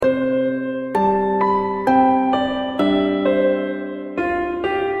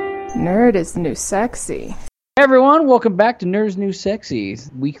Nerd is the new sexy. Hey everyone, welcome back to Nerd's New Sexy,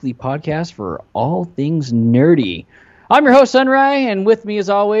 weekly podcast for all things nerdy. I'm your host, Sunray, and with me as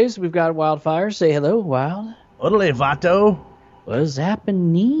always, we've got Wildfire. Say hello, Wild. Odele Vato. What's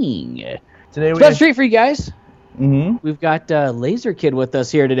happening? Today Special treat for you guys. Mm-hmm. We've got Laser Kid with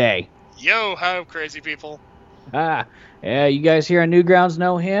us here today. Yo, how crazy people. Yeah, you guys here on Newgrounds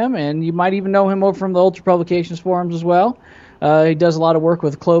know him, and you might even know him over from the Ultra Publications forums as well. He does a lot of work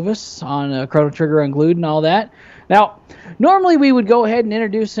with Clovis on Chrono Trigger Unglued and all that. Now, normally we would go ahead and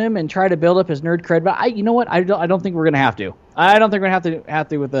introduce him and try to build up his nerd cred, but you know what? I don't think we're going to have to. I don't think we're going to have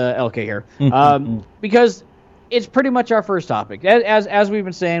to with LK here. Because it's pretty much our first topic. As we've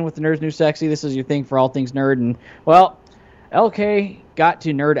been saying with the Nerd's New Sexy, this is your thing for all things nerd. And, well, LK got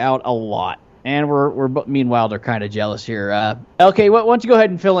to nerd out a lot. And we're meanwhile, are kind of jealous here. LK, why don't you go ahead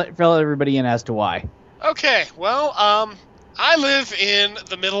and fill everybody in as to why? Okay, well, I live in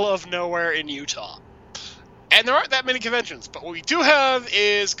the middle of nowhere in Utah. And there aren't that many conventions, but what we do have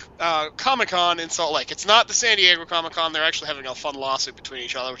is Comic-Con in Salt Lake. It's not the San Diego Comic-Con. They're actually having a fun lawsuit between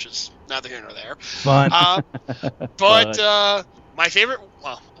each other, which is neither here nor there. Fun. But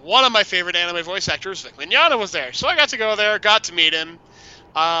one of my favorite anime voice actors, Vic Mignogna, was there. So I got to go there, got to meet him.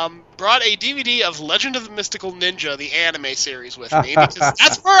 Brought a DVD of Legend of the Mystical Ninja, the anime series, with me, because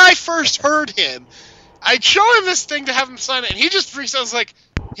that's where I first heard him. I'd show him this thing to have him sign it, and he just freaks out. I was like,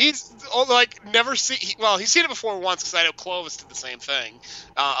 he's seen it before once, because I know Clovis did the same thing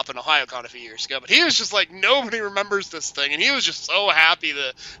up in OhioCon a few years ago, but he was just like, nobody remembers this thing, and he was just so happy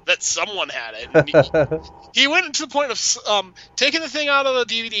that someone had it. And he went to the point of taking the thing out of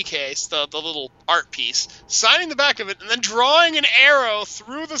the DVD case, the little art piece, signing the back of it, and then drawing an arrow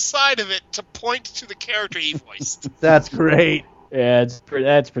through the side of it to point to the character he voiced. That's great. Yeah,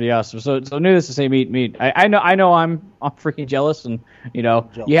 that's pretty awesome. So needless to say, meet. I know I'm freaking jealous, and you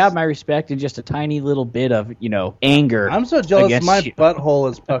have my respect and just a tiny little bit of anger. I'm so jealous. My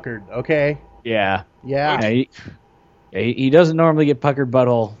butthole is puckered. Okay. Yeah. Yeah. He doesn't normally get puckered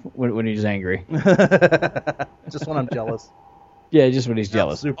butthole when he's angry. Just when I'm jealous. Yeah, just when he's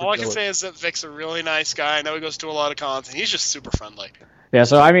jealous. All I can say is that Vic's a really nice guy. I know he goes to a lot of cons, and he's just super friendly. Yeah,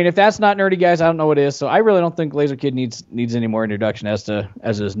 so I mean, if that's not nerdy, guys, I don't know what is. So I really don't think Laser Kid needs any more introduction as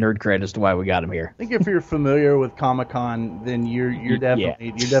his nerd cred as to why we got him here. I think if you're familiar with Comic-Con, then you're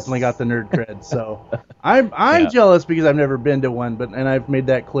definitely got the nerd cred. So I'm jealous because I've never been to one, and I've made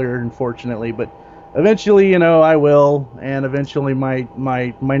that clear, unfortunately. But eventually, I will, and eventually my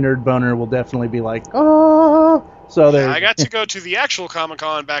nerd boner will definitely be like, oh. So there. I got to go to the actual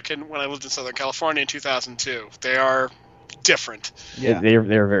Comic-Con back when I lived in Southern California in 2002. They are different. Yeah, they're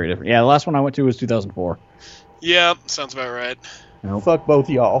very different. Yeah, the last one I went to was 2004. Yeah, sounds about right. Nope. Fuck both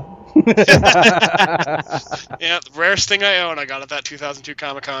y'all. Yeah, the rarest thing I own, I got at that 2002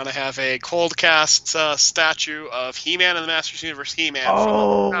 Comic-Con. I have a cold cast statue of He-Man and the Masters Universe He-Man.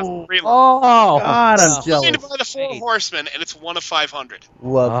 Oh, God, I'm jealous. Made by the Four Horsemen, and it's one of 500.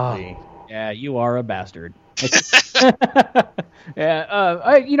 Lovely. Yeah, you are a bastard.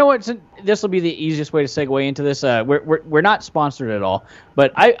 Yeah, you know what? This will be the easiest way to segue into this. We're not sponsored at all,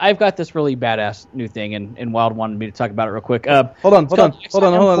 but I've got this really badass new thing, and Wild wanted me to talk about it real quick. Hold on.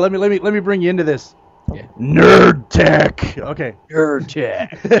 Let me bring you into this. Yeah. Nerd Tech. Okay. Nerd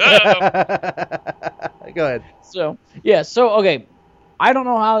Tech. Go ahead. So okay. I don't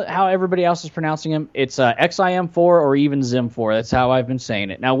know how everybody else is pronouncing him. It's XIM4 or even Zim4. That's how I've been saying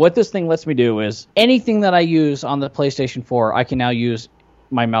it. Now, what this thing lets me do is anything that I use on the PlayStation 4, I can now use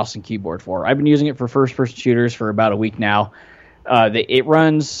my mouse and keyboard for. I've been using it for first-person shooters for about a week now. It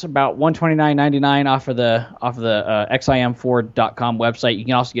runs about $129.99 off of the XIM4.com website. You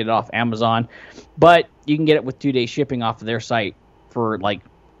can also get it off Amazon, but you can get it with 2-day shipping off of their site for like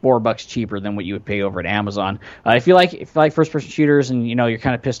 $4 cheaper than what you would pay over at Amazon. If you like first-person shooters and you're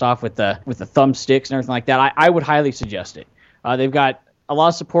kind of pissed off with the thumbsticks and everything like that, I would highly suggest it. They've got a lot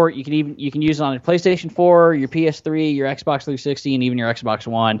of support. You can use it on a PlayStation 4, your PS3, your Xbox 360, and even your Xbox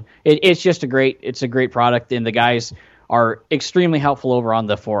One. It's a great product, and the guys are extremely helpful over on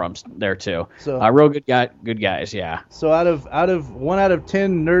the forums there too. So real good guys, yeah. So out of 1 out of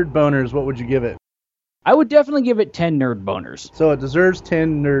 10 nerd boners, what would you give it? I would definitely give it 10 nerd boners. So it deserves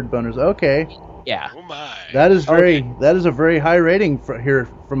 10 nerd boners. Okay. Yeah. Oh my. That is a very high rating here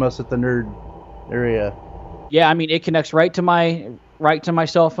from us at the nerd area. Yeah, I mean it connects right to my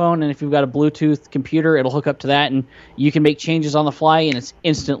cell phone, and if you've got a Bluetooth computer, it'll hook up to that, and you can make changes on the fly, and it's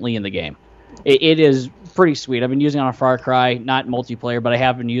instantly in the game. It is pretty sweet. I've been using it on Far Cry, not multiplayer, but I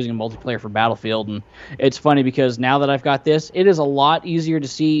have been using multiplayer for Battlefield, and it's funny because now that I've got this, it is a lot easier to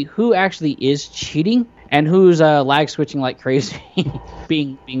see who actually is cheating and who's lag switching like crazy,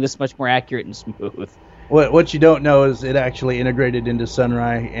 being this much more accurate and smooth. What you don't know is it actually integrated into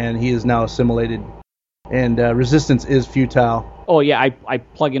Sunrai, and he is now assimilated. And resistance is futile. Oh yeah, I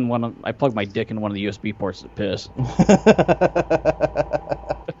plug my dick in one of the USB ports to piss.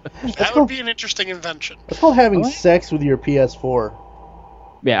 That would be an interesting invention. It's called having sex with your PS4.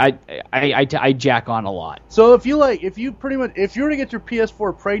 Yeah, I jack on a lot. So if you were to get your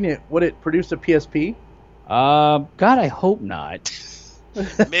PS4 pregnant, would it produce a PSP? God, I hope not.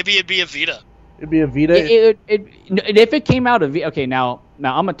 Maybe it'd be a Vita. It'd be a Vita. If it came out of Vita, okay, now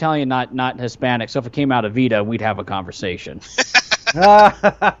I'm Italian, not Hispanic, so if it came out of Vita, we'd have a conversation. Damn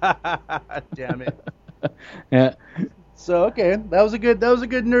it. Yeah. So okay, that was a good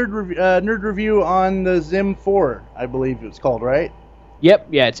nerd review on the Zim 4, I believe it's called, right? Yep,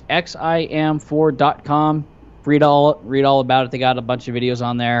 yeah, it's xim4.com. Read all about it. They got a bunch of videos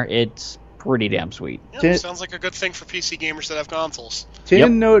on there. It's pretty damn sweet. Yeah, sounds like a good thing for PC gamers that have consoles.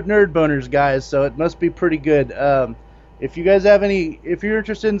 10 nerd boners, guys, so it must be pretty good. If you guys have if you're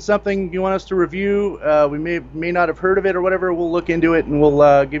interested in something you want us to review, we may not have heard of it or whatever, we'll look into it and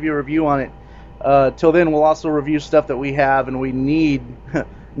we'll give you a review on it. Till then, we'll also review stuff that we have and we need, and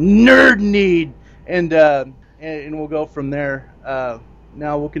we'll go from there.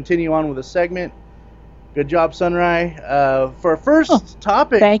 Now we'll continue on with a segment. Good job, Sunrai. For our first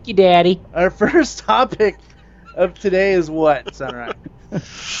topic. Thank you, Daddy. Our first topic of today is what, Sunrai?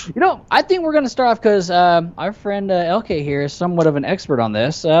 I think we're going to start off because our friend LK here is somewhat of an expert on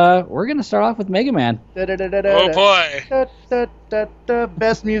this. We're going to start off with Mega Man. Oh, boy.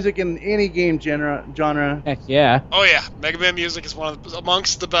 Best music in any game genre. Heck yeah. Oh, yeah. Mega Man music is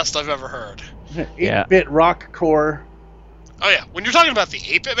amongst the best I've ever heard. 8-bit rock core. Oh, yeah. When you're talking about the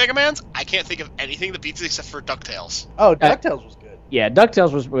 8-bit Mega Mans, I can't think of anything that beats it except for DuckTales. Oh, DuckTales was good. Yeah,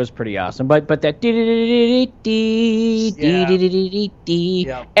 DuckTales was pretty awesome. But that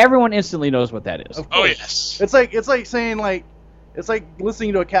everyone instantly knows what that is. Oh, yes. It's like saying it's like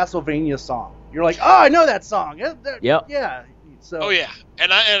listening to a Castlevania song. You're like, oh, I know that song. Yep. Yeah. So. Oh, yeah.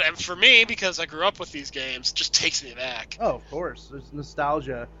 And for me, because I grew up with these games, it just takes me back. Oh, of course. There's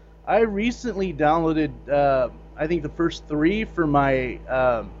nostalgia. I recently downloaded, I think the first 3 for my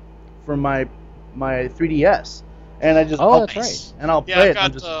 3DS, and I just that's right. And I'll play it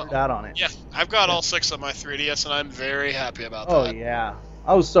and just nerd out on it. Yeah, I've got all 6 on my 3DS, and I'm very happy about that. Oh yeah,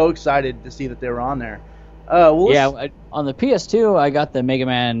 I was so excited to see that they were on there. On the PS2, I got the Mega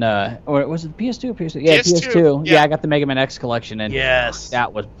Man. Or was it PS2 or PS2? Yeah, PS2. Yeah, I got the Mega Man X collection, and yes,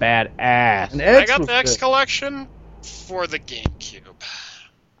 that was badass. And I got the X collection for the GameCube.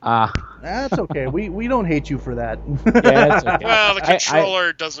 That's okay. We don't hate you for that. Yeah, that's okay. Well, the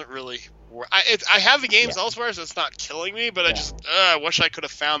controller doesn't really work. I have the games elsewhere, so it's not killing me, but I wish I could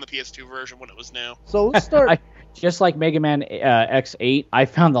have found the PS2 version when it was new. So let's start. Just like Mega Man X8, I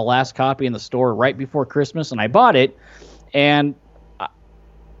found the last copy in the store right before Christmas, and I bought it, and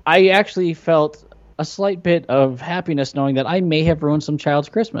I actually felt a slight bit of happiness knowing that I may have ruined some child's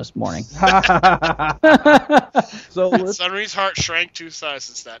Christmas morning. So Sunri's heart shrank 2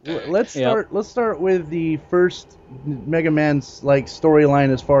 sizes that day. Let's start with the first Mega Man's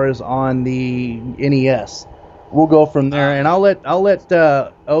storyline as far as on the NES. We'll go from there, and I'll let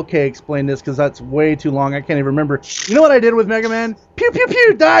OK explain this because that's way too long. I can't even remember. You know what I did with Mega Man? Pew pew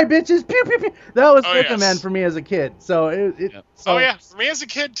pew, die bitches, pew pew pew. That was Mega Man for me as a kid. So for me as a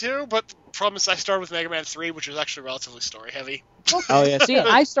kid too. But the problem is I started with Mega Man 3, which was actually relatively story heavy. Oh yeah, see,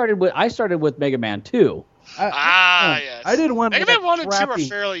 I started with Mega Man 2. Yes. I did one. Mega Man 1 and 2 are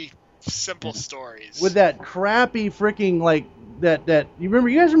fairly simple stories. With that crappy freaking that you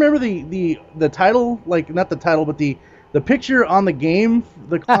guys remember the title, not the title but the picture on the game,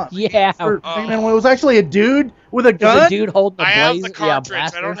 yeah, for Mega Man 1, it was actually a dude with a gun. A dude holding a blaze. I have the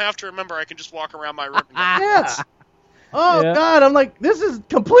cartridge. I don't have to remember. I can just walk around my room. Yeah. Oh God, I'm like, this is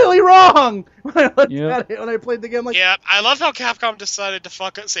completely wrong. When I looked at it when I played the game, I love how Capcom decided to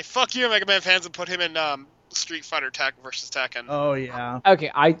say fuck you, Mega Man fans, and put him in Street Fighter versus Tekken. Oh yeah.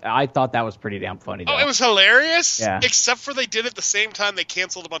 Okay, I thought that was pretty damn funny. Though. Oh, it was hilarious. Yeah. Except for they did it at the same time they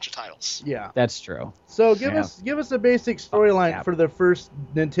canceled a bunch of titles. Yeah, that's true. So give us a basic storyline for the first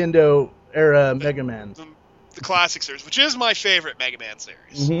Nintendo era Mega Man. The classic series, which is my favorite Mega Man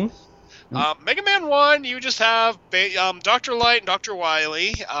series. Mm-hmm. Mega Man 1, you just have Dr. Light and Dr.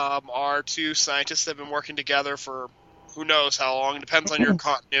 Wily are 2 scientists that have been working together for who knows how long. It depends on your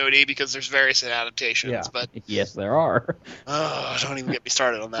continuity because there's various adaptations. Yeah. But yes, there are. Oh, don't even get me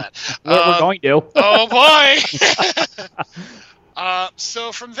started on that. We're going to. Oh, boy!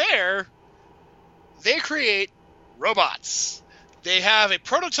 So from there, they create robots They have a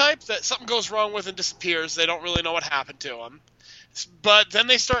prototype that something goes wrong with and disappears. They don't really know what happened to him. But then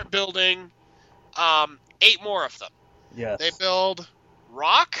they start building 8 more of them. Yes. They build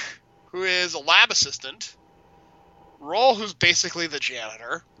Rock, who is a lab assistant. Roll, who's basically the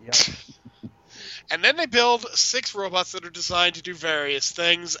janitor. Yep. And then they build 6 robots that are designed to do various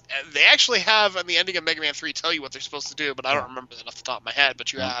things. And they actually have, in the ending of Mega Man 3, tell you what they're supposed to do, but I don't remember that off the top of my head.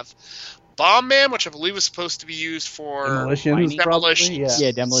 But you have Bomb Man, which I believe was supposed to be used for Demolitions, demolitions.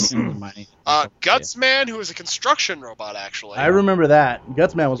 Yeah. Demolitions and mining. Guts Man, who is a construction robot, actually. I remember that.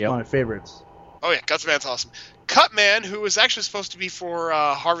 Gutsman was one of my favorites. Oh, yeah, Guts Man's awesome. Cut Man, who was actually supposed to be for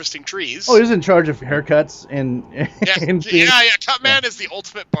harvesting trees. Oh, he was in charge of haircuts and Cut Man is the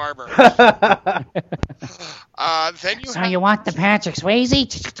ultimate barber. Then you want the Patrick Swayze?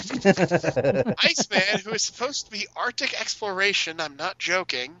 Iceman, who is supposed to be Arctic exploration. I'm not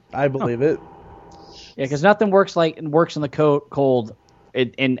joking. I believe it. Yeah, because nothing works in the cold.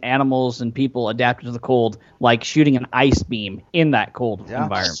 In animals and people adapted to the cold, like shooting an ice beam in that cold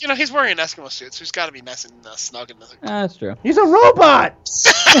environment. You know, he's wearing an Eskimo suit, so he's got to be nice and snug in the. That's true. He's a robot.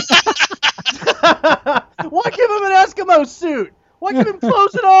 Why give him an Eskimo suit? Why give him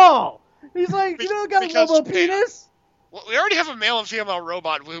clothes at all? He's like, got a little penis. Well, we already have a male and female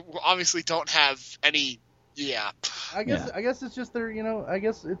robot. We obviously don't have any. Yeah. I guess it's just their. I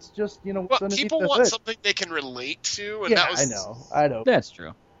guess it's just Well, people want something they can relate to, and that was. I know. That's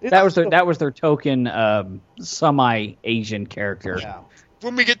true. That was their token semi-Asian character. Yeah.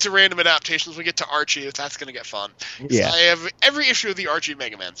 When we get to random adaptations, we get to Archie. That's going to get fun. Yeah. I have every issue of the Archie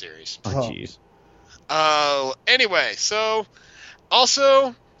Mega Man series. Oh, jeez. Anyway, so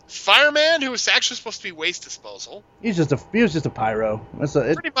also Fireman, who was actually supposed to be waste disposal. He was just a pyro.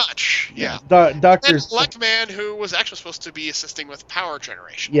 Pretty much, yeah. Doctor. And Leckman, who was actually supposed to be assisting with power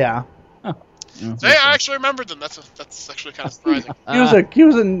generation. Yeah. Oh. So, yeah, I actually remembered them. That's actually kind of surprising.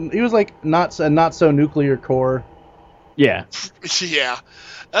 He was like not so nuclear core. Yeah. Yeah.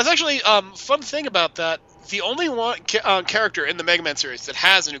 That's actually fun thing about that. The only one character in the Mega Man series that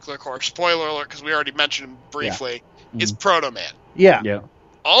has a nuclear core, spoiler alert, because we already mentioned him briefly, is Proto Man. Yeah. Yeah.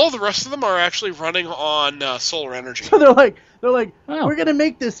 All the rest of them are actually running on solar energy. So they're like, we're gonna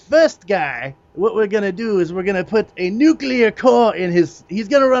make this first guy. What we're gonna do is we're gonna put a nuclear core in his. He's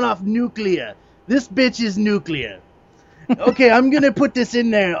gonna run off nuclear. This bitch is nuclear. Okay, I'm gonna put this in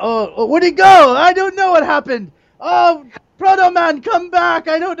there. Oh, where'd he go? I don't know what happened. Oh, Proto Man, come back!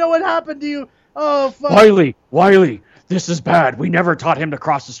 I don't know what happened to you. Oh, fuck. Wiley, this is bad. We never taught him to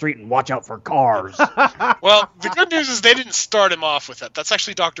cross the street and watch out for cars. Well, the good news is they didn't start him off with it. That's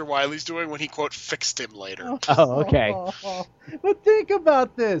actually Dr. Wily's doing when he, quote, fixed him later. Oh, okay. But think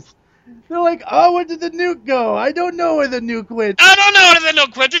about this. They're like, oh, where did the nuke go? I don't know where the nuke went. I don't know where the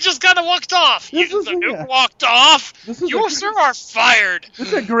nuke went. It just kind of walked off. The nuke walked off. You, sir, are fired.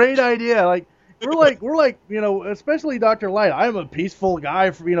 It's a great idea. Like, we're like, especially Dr. Light. I'm a peaceful guy,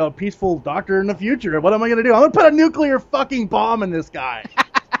 a peaceful doctor in the future. What am I going to do? I'm going to put a nuclear fucking bomb in this guy.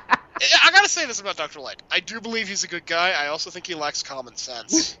 I got to say this about Dr. Light. I do believe he's a good guy. I also think he lacks common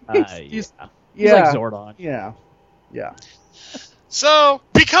sense. He's like Zordon. Yeah. Yeah. So,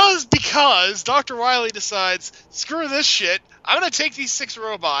 because Dr. Wily decides, screw this shit, I'm going to take these 6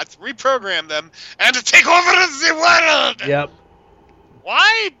 robots, reprogram them, and to take over the world! Yep.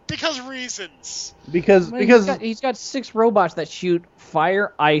 Why? Because reasons. Because he's got 6 robots that shoot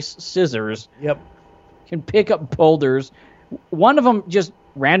fire, ice, scissors. Yep. Can pick up boulders. One of them just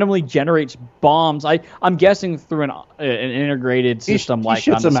randomly generates bombs. I'm guessing through an integrated system like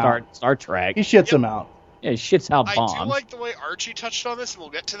on the Star Trek. He shits them out. Yeah, he shits out bombs. I do like the way Archie touched on this, and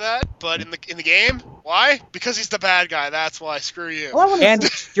we'll get to that. But in the game, why? Because he's the bad guy. That's why. Screw you. And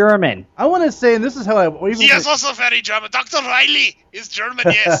it's German. I want to say, and this is how he is also very German. Dr. Wily is German.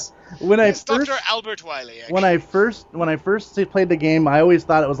 Yes. Dr. Albert Wily. When I first played the game, I always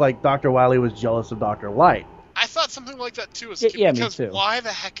thought it was like Dr. Wily was jealous of Dr. Light. I thought something like that too. Yeah, because me too. Why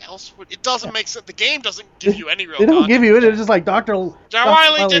the heck else would it doesn't make sense? The game doesn't give you any real. They don't give you it. It's just like Dr.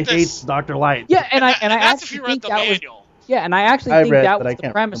 Wily hates Dr. Light. Yeah, and I that's actually if you think read the manual. And I actually think that was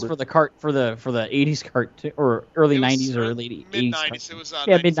the premise for the 80s cartoon or early 90s or late 80s. Mid 90s. It was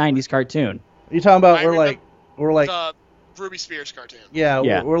mid 90s cartoon. Are you talking about we're like the Ruby Spears cartoon?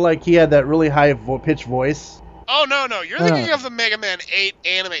 Yeah. We're like he had that really high pitched voice. Oh no! You're thinking of the Mega Man 8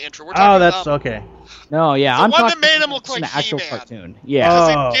 anime intro. We're talking that's okay. No, yeah, the I'm one talking that made him look like an actual He-Man. cartoon. Yeah,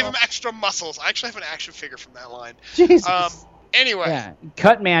 because they gave him extra muscles. I actually have an action figure from that line. Jesus. Anyway,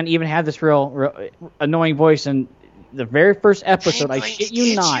 Cutman even had this real annoying voice, and the very first episode. I'm I going shit to you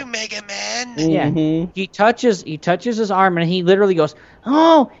get not. you, Mega Man. Yeah, he touches his arm and he literally goes,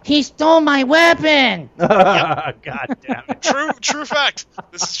 "Oh, he stole my weapon." God damn it. True fact.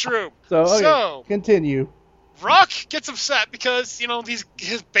 This is true. So continue. Rock gets upset because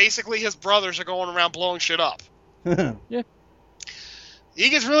his brothers are going around blowing shit up. Yeah. He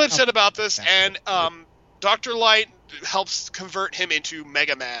gets really upset about this, and Dr. Light helps convert him into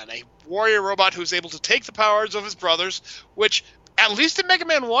Mega Man, a warrior robot who's able to take the powers of his brothers, which, at least in Mega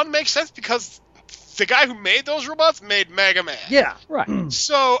Man 1, makes sense because the guy who made those robots made Mega Man. Yeah. Right.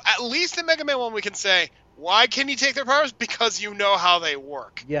 So, at least in Mega Man 1, we can say, why can you take their powers? Because you know how they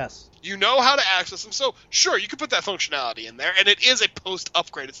work. Yes. You know how to access them. So, sure, you can put that functionality in there, and it is a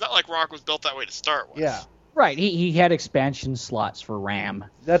post-upgrade. It's not like Rock was built that way to start with. Yeah. Right. He had expansion slots for RAM.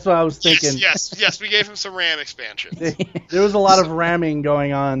 That's what I was thinking. Yes. We gave him some RAM expansions. There was a lot of ramming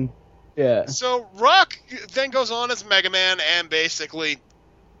going on. Yeah. So Rock then goes on as Mega Man and basically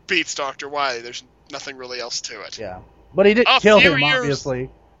beats Dr. Wily. There's nothing really else to it. Yeah. But he didn't kill him, obviously.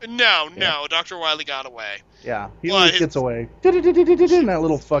 No. Dr. Wily got away. Yeah. He Well, always gets away. That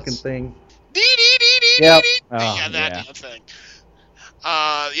little fucking thing. Yep. Yeah, that damn thing.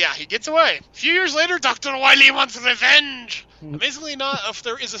 He gets away. A few years later, Dr. Wily wants revenge. Amazingly not, if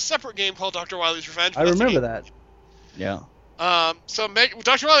there is a separate game called Dr. Wily's Revenge. I remember that. Yeah. So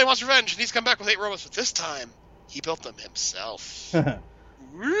Dr. Wily wants revenge, and he's come back with 8 robots, but this time, he built them himself. I'm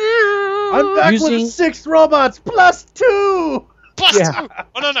back with 6 robots plus 2! Plus 2!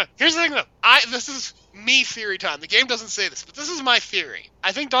 Oh, no. Here's the thing, though. This is me theory time. The game doesn't say this, but this is my theory.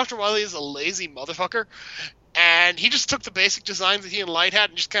 I think Dr. Wily is a lazy motherfucker, and he just took the basic designs that he and Light had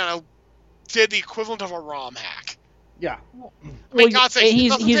and just kind of did the equivalent of a ROM hack. Yeah. I mean, God's sake, it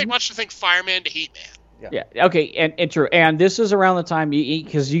doesn't take much to think Fireman to Heatman. Yeah. Okay. And true. And this is around the time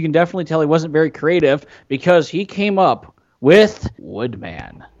because you can definitely tell he wasn't very creative because he came up with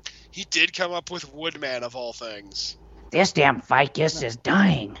Woodman. He did come up with Woodman of all things. This damn ficus is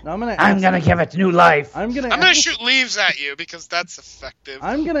dying. Now I'm gonna give it new life. I'm gonna shoot leaves at you because that's effective.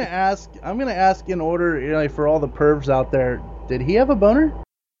 I'm gonna ask in order, for all the pervs out there. Did he have a boner?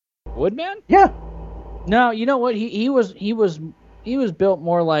 Woodman? Yeah. No, you know what? He was built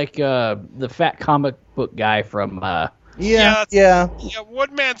more like the fat comic book guy from. Yeah.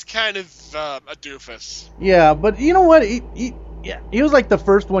 Woodman's kind of a doofus. Yeah, but you know what? He was like the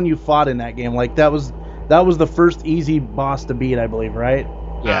first one you fought in that game. Like that was the first easy boss to beat, I believe, right?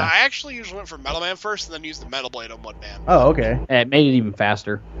 Yeah. I actually usually went for Metal Man first, and then used the Metal Blade on Woodman. Oh, okay. It made it even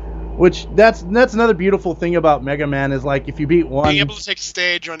faster. Which that's another beautiful thing about Mega Man is like if you beat one, being able to take a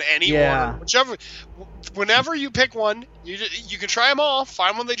stage on any order, whenever you pick one, you can try them all,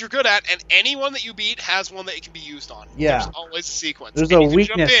 find one that you're good at, and any one that you beat has one that it can be used on. Yeah. There's always a sequence. There's and a you can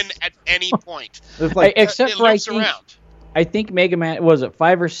weakness. jump in at any point. Except for I think Mega Man, was it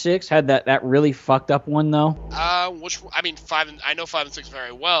 5 or 6, had that really fucked up one though? 5 I know 5 and 6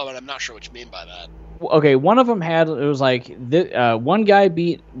 very well, but I'm not sure what you mean by that. Okay, one of them had, it was like one guy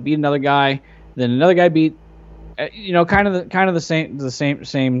beat another guy, then another guy beat, kind of the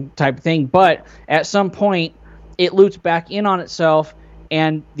same type of thing. But at some point, it loops back in on itself,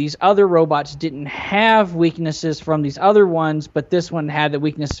 and these other robots didn't have weaknesses from these other ones, but this one had the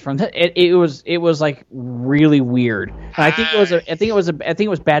weaknesses from it was like really weird. And I think it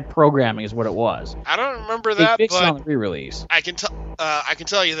was bad programming is what it was. I don't remember that, they fixed but it on the re-release. I can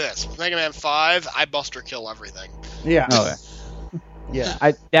tell you this: with Mega Man 5, I buster kill everything. Yeah. Okay.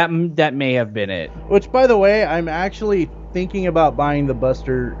 Yeah. That may have been it. Which, by the way, I'm actually thinking about buying the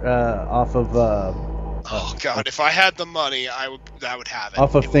Buster off of. Oh God! If I had the money, I would have it.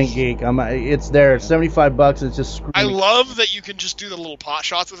 Off of ThinkGeek, it's there. It's $75. It's just screaming. I love that you can just do the little pot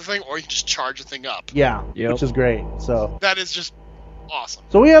shots with the thing, or you can just charge the thing up. Yeah, which is great. So that is just awesome.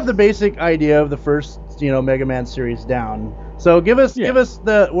 So we have the basic idea of the first, Mega Man series down. So give us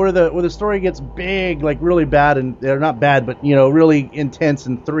where the story gets big, like really bad, and they're not bad, but really intense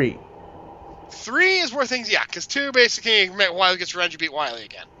in 3. 3 is where things, because 2 basically Wily gets revenge, you beat Wily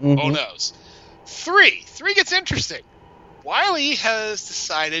again. Mm-hmm. Oh noes. 3 gets interesting. Wily has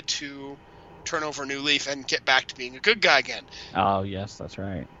decided to turn over a new leaf and get back to being a good guy again. Oh yes, that's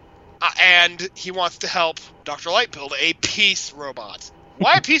right. And he wants to help Dr. Light build a peace robot.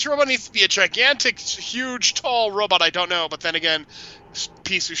 Why a peace robot needs to be a gigantic, huge, tall robot, I don't know. But then again,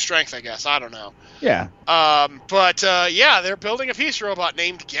 peace through strength, I guess. I don't know. Yeah. They're building a peace robot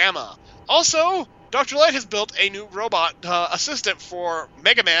named Gamma. Also, Dr. Light has built a new robot assistant for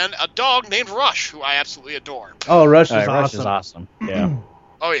Mega Man, a dog named Rush, who I absolutely adore. Oh, Rush is awesome. Rush is awesome. Yeah.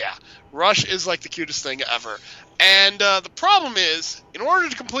 Oh, yeah. Rush is like the cutest thing ever. And the problem is, in order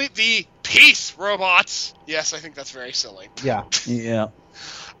to complete the Peace robots. Yes, I think that's very silly. Yeah. Yeah.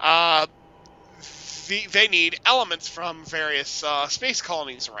 They need elements from various space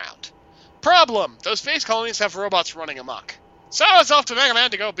colonies around. Problem: those space colonies have robots running amok. So it's off to Mega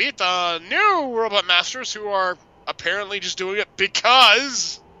Man to go beat the new robot masters, who are apparently just doing it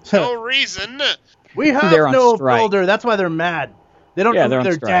because no reason. We have They're on no strike. builder. That's why they're mad. They don't know they're who on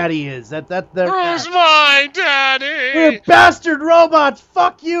their strike. daddy is. They're Who's mad. my daddy? We're bastard robots.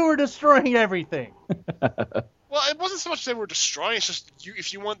 Fuck you. We're destroying everything. Well, it wasn't so much they were destroying. It's just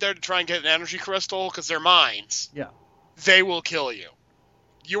if you went there to try and get an energy crystal, because they're mines, Yeah. they will kill you.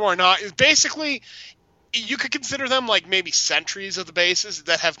 You are not... Basically, you could consider them like maybe sentries of the bases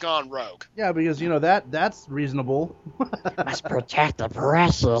that have gone rogue. Yeah, because, that's reasonable. Must protect the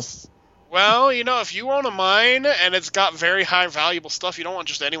precious. Well, if you own a mine and it's got very high valuable stuff, you don't want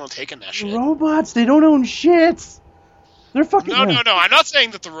just anyone taking that shit. Robots, they don't own shit. They're fucking... No. I'm not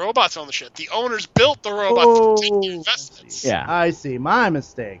saying that the robots own the shit. The owners built the robots to protect their investments. Yeah. I see. My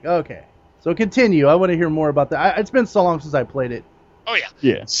mistake. Okay. So continue. I want to hear more about that. It's been so long since I played it. Oh, yeah.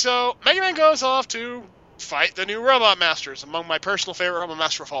 Yeah. So, Mega Man goes off to fight the new robot masters. Among my personal favorite robot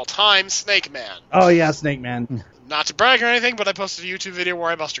master of all time, Snake Man. Oh, yeah, Snake Man. Not to brag or anything, but I posted a YouTube video where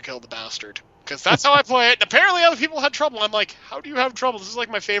I buster killed the bastard. Because that's how I play it. And apparently other people had trouble. I'm like, how do you have trouble? This is like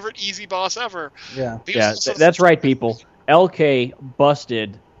my favorite easy boss ever. Yeah. Yeah, that's right, people. LK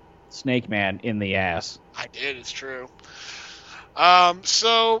busted Snake Man in the ass. I did, it's true.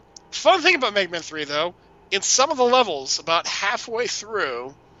 So, fun thing about Mega Man 3, though, in some of the levels, about halfway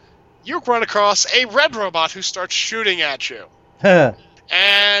through, you run across a red robot who starts shooting at you.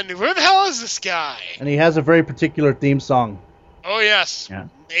 And who the hell is this guy? And he has a very particular theme song. Oh, yes. Yeah.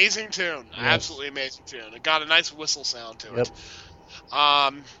 Amazing tune. Yes. Absolutely amazing tune. It got a nice whistle sound to Yep.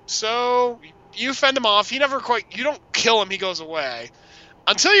 it. So you fend him off. You don't kill him, he goes away.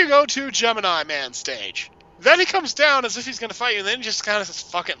 Until you go to Gemini Man stage. Then he comes down as if he's going to fight you, and then he just kind of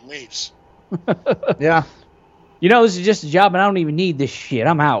just fucking leaves. Yeah. This is just a job, and I don't even need this shit.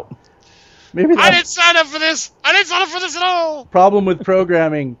 I'm out. Maybe I that's didn't sign up for this! I didn't sign up for this at all! problem with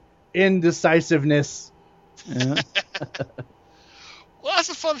programming. Indecisiveness. Yeah. Well, that's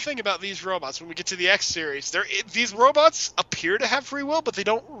the fun thing about these robots when we get to the X series. These robots appear to have free will, but they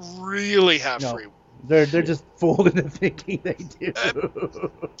don't really have No. free will. They're just fooled into thinking they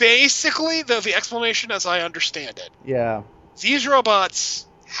do. Basically, the explanation as I understand it, Yeah. these robots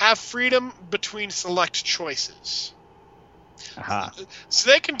have freedom between select choices. Aha.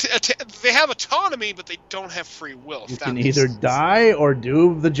 So they can they have autonomy, but they don't have free will. You if that can makes either sense. die or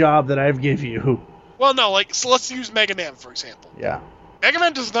do the job that I've give you. Well, no, so let's use Mega Man, for example. Yeah. Mega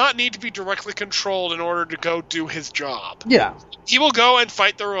Man does not need to be directly controlled in order to go do his job. Yeah. He will go and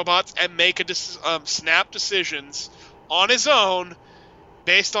fight the robots and make snap decisions on his own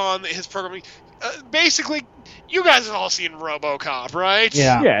based on his programming. Basically, you guys have all seen RoboCop, right?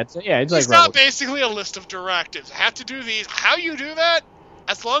 Yeah. Yeah, it's like He's got Robocop. basically a list of directives. Have to do these. How you do that?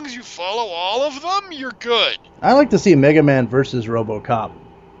 As long as you follow all of them, you're good. I like to see Mega Man versus RoboCop.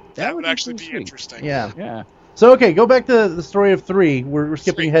 That would be actually pretty be sweet. interesting. Yeah. Yeah. So, okay, go back to the story of 3. We're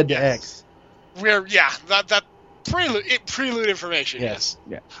skipping Sweet, ahead to yes. X. That prelude information, yes.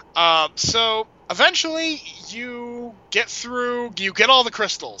 Yeah. So eventually you get all the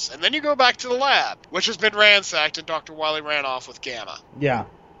crystals, and then you go back to the lab, which has been ransacked, and Dr. Wily ran off with Gamma. Yeah.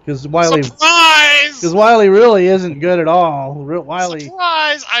 Because Wily Surprise! really isn't good at all. Wily.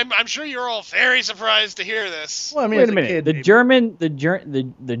 Surprise! I'm sure you're all very surprised to hear this. Well, I mean, Wait as a a minute. kid, The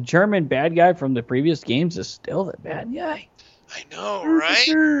maybe. German bad guy from the previous games is still the bad guy. I know, right?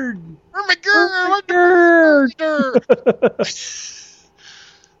 Nerd. Oh my god! Nerd.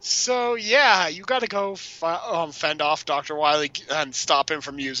 So yeah, you got to go fend off Dr. Wily and stop him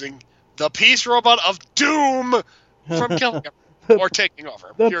from using the Peace Robot of Doom from killing him or taking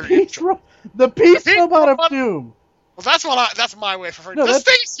over. The Peace Peace Robot of Robot- Doom. Well, that's my way for No, this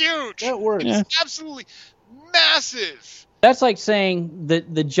that's- thing's huge. That works. Yeah. It's absolutely massive. That's like saying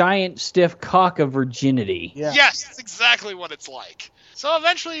the giant stiff cock of virginity. Yeah. Yes, that's exactly what it's like. So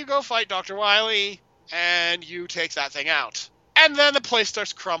eventually you go fight Dr. Wily, and you take that thing out. And then the place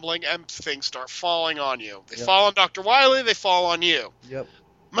starts crumbling, and things start falling on you. They Yep. fall on Dr. Wily, they fall on you. Yep.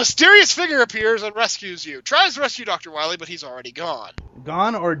 Mysterious figure appears and rescues you. Tries to rescue Dr. Wily, but he's already gone.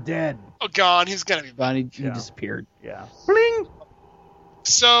 Gone or dead. Oh, gone. He's gonna be But he Yeah. disappeared. Yeah. Bling.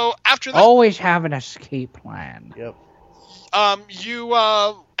 So after that, Always have an escape plan. Yep. you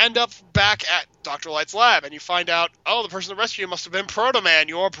end up back at Dr. Light's lab, and you find out, the person that rescued you must have been Proto Man,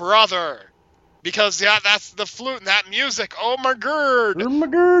 your brother. Because, that's the flute and that music. Oh, my god. Oh my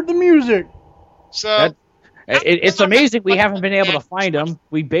god, the music. So, It's amazing we haven't been able to find him.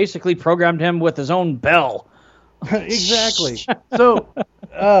 We basically programmed him with his own bell. Exactly. So,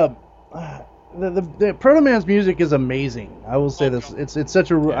 the Proto Man's music is amazing. I will say this. It's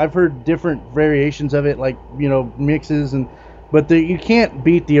such a. I've heard different variations of it, like mixes but you can't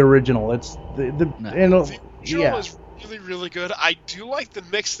beat the original. It's the original is really, really good. I do like the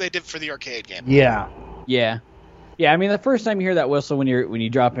mix they did for the arcade game. Yeah. I mean, the first time you hear that whistle when you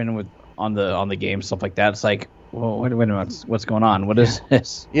drop in on the game, stuff like that, it's like, well, wait a minute, what's going on? What is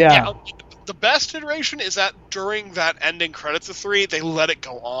this? Yeah. The best iteration is that during that ending credits of 3, they let it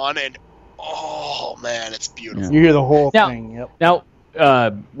go on, and oh man, it's beautiful. You hear the whole thing. Yep. Now,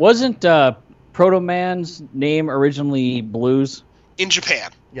 wasn't Proto Man's name originally Blues? In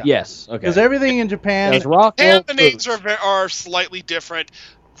Japan. Yeah. Yes. Okay. Because everything in Japan is rock. And the names are slightly different.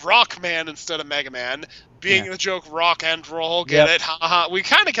 Rockman instead of Mega Man, being the joke rock and roll. Get it? Ha ha. We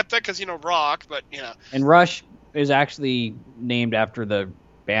kind of kept that because rock, but And Rush is actually named after the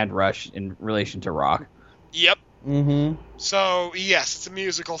band Rush in relation to rock. Yep. Mm-hmm. So yes, it's a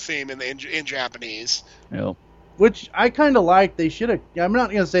musical theme in Japanese. Yep. Which I kind of like. They should have. I'm not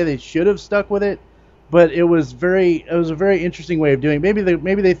going to say they should have stuck with it, but it was a very interesting way of doing it.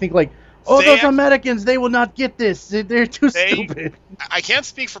 Maybe they think like, those Americans, they will not get this. They're too stupid. I can't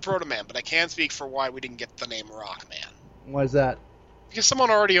speak for Proto Man, but I can speak for why we didn't get the name Rockman. Why is that? Because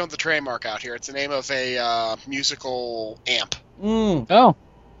someone already owned the trademark out here. It's the name of a musical amp. Oh.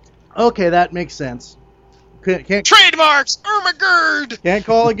 Okay, that makes sense. Can't Trademarks! Ermagerd! Can't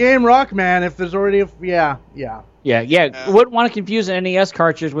call a game Rockman if there's already a... Yeah. Wouldn't want to confuse an NES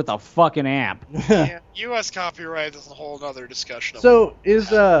cartridge with a fucking amp. U.S. copyright is a whole other discussion. So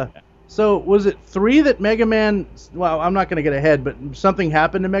was it 3 that Mega Man... Well, I'm not going to get ahead, but something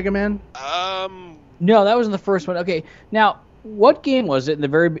happened to Mega Man? No, that wasn't the first one. Okay, now, what game was it in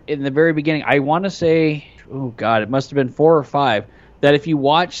the very beginning? I want to say... Oh, God, it must have been 4 or 5. That if you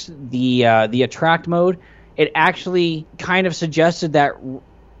watch the attract mode, it actually kind of suggested that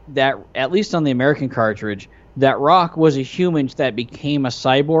at least on the American cartridge, that Rock was a human that became a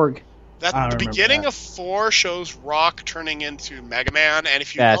cyborg. The beginning of 4 shows Rock turning into Mega Man, and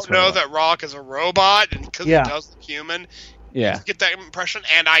if you don't know that Rock is a robot, and because he does look human, you get that impression,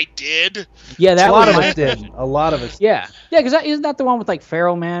 and I did. Yeah, a lot of us did. A lot of us. Yeah, because isn't that the one with like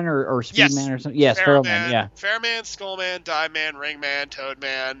Pharaoh Man or Speed Man or something? Yes, Pharaoh Man. Yeah. Pharaoh Man, Skull Man, Dive Man, Ring Man, Toad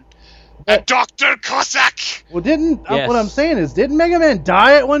Man, and Dr. Cossack. Well, what I'm saying is, didn't Mega Man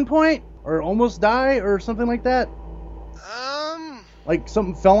die at one point, or almost die, or something like that? Like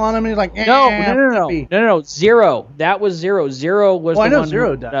something fell on him and he's like, No. Zero. That was Zero. Zero was the one. I know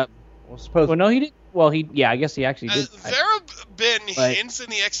Zero died. Well, no, he did. Well, I guess he actually did. There have been hints in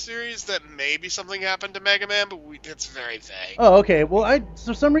the X series that maybe something happened to Mega Man, but it's very vague. Oh, okay. Well,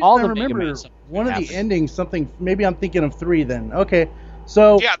 for some reason I remember one of the endings. Something. Maybe I'm thinking of 3 then. Okay.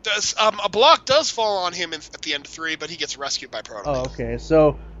 So yeah, a block does fall on him at the end of 3, but he gets rescued by Proto Man. Oh, okay.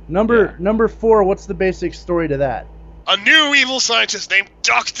 So number 4. What's the basic story to that? A new evil scientist named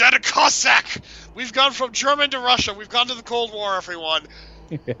Dr. Cossack. We've gone from German to Russia. We've gone to the Cold War, everyone.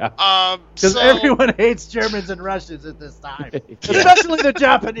 Yeah. Because everyone hates Germans and Russians at this time, especially the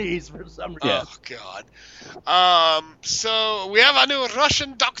Japanese for some reason. Oh God. So we have a new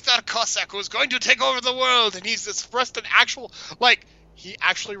Russian Dr. Cossack who's going to take over the world, and he's expressed an actual he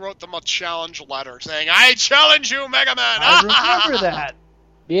actually wrote them a challenge letter saying, "I challenge you, Mega Man." I remember that.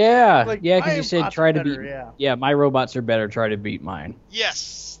 Yeah, because you said try to beat. Yeah, my robots are better. Try to beat mine.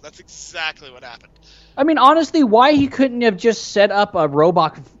 Yes, that's exactly what happened. I mean, honestly, why he couldn't have just set up a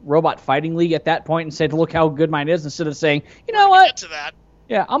robot fighting league at that point and said, "Look how good mine is," instead of saying, "You know what? Get to that.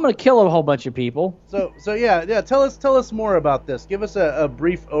 Yeah, I'm gonna kill a whole bunch of people." So yeah. Tell us more about this. Give us a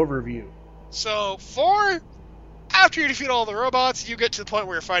brief overview. So after you defeat all the robots, you get to the point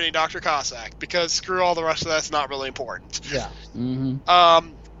where you're fighting Dr. Cossack, because screw all the rest of that's not really important. Yeah. Mm-hmm.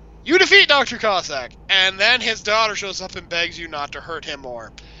 You defeat Dr. Cossack, and then his daughter shows up and begs you not to hurt him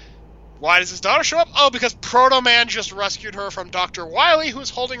more. Why does his daughter show up? Oh, because Proto Man just rescued her from Dr. Wily, who's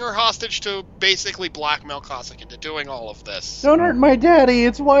holding her hostage to basically blackmail Cossack into doing all of this. Don't hurt my daddy,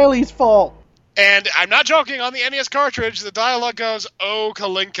 it's Wily's fault. And I'm not joking, on the NES cartridge, the dialogue goes, "Oh,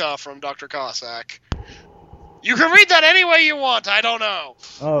 Kalinka," from Dr. Cossack. You can read that any way you want, I don't know.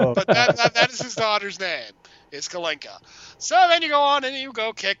 Oh. But that is his daughter's name, is Kalinka. So then you go on and you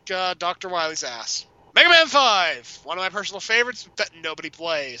go kick Dr. Wily's ass. Mega Man 5, one of my personal favorites that nobody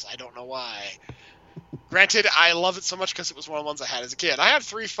plays. I don't know why. Granted, I love it so much because it was one of the ones I had as a kid. I had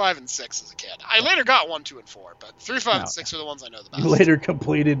 3, 5, and 6 as a kid. I later got 1, 2, and 4, but 3, 5, and 6 are the ones I know the best. You later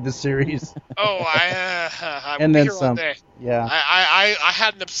completed the series. Oh, I and would then be here some. all day. Yeah. I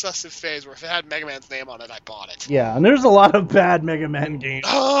had an obsessive phase where if it had Mega Man's name on it, I bought it. Yeah, and there's a lot of bad Mega Man games.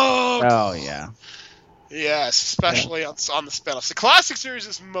 Oh yeah. Yes, especially on the spin-offs. The classic series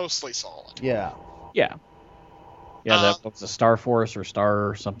is mostly solid. Yeah. Yeah. Yeah, that was a Star Force or Star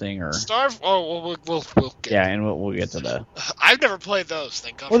or something or we'll get. Yeah, and we'll get to the. I've never played those.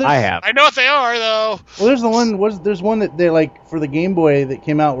 Thank God. Well, I have. I know what they are though. Well, there's the one. There's one that they like for the Game Boy that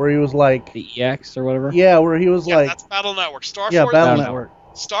came out where he was like The EX or whatever. Yeah, where he was like. That's Battle Network. Battle Network.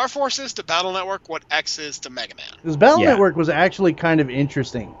 Star Force is to Battle Network what X is to Mega Man. Because Battle Network was actually kind of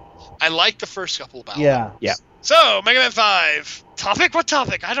interesting. I liked the first couple of Battle Yeah. Yeah. So Mega Man 5. Topic? What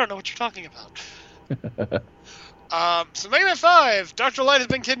topic? I don't know what you're talking about. So Mega Man 5, Dr. Light has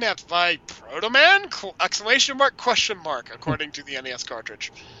been kidnapped by Proto Man? Exclamation mark, question mark, according to the NES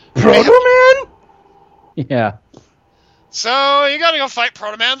cartridge. Proto Man? Yeah. So you gotta go fight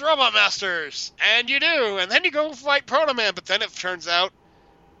Proto Man's Robot Masters. And you do. And then you go fight Proto Man, but then it turns out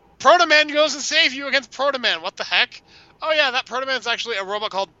Proto Man goes and saves you against Proto Man. What the heck? Oh yeah, that Proto Man's actually a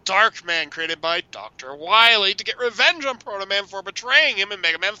robot called Dark Man, created by Dr. Wily to get revenge on Proto Man for betraying him in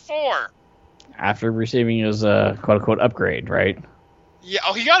Mega Man 4. After receiving his quote-unquote upgrade, right?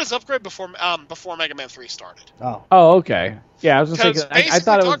 Yeah, he got his upgrade before Mega Man 3 started. Oh, okay. Yeah, I was just thinking. I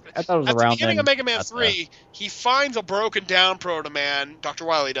thought it was around at the beginning then. of Mega Man 3, he finds a broken down Proto Man, Dr.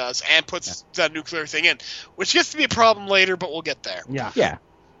 Wily does, and puts that nuclear thing in, which gets to be a problem later, but we'll get there. Yeah. Yeah.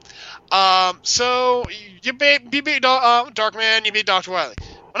 So you beat Dark Man, you beat Dr. Wily.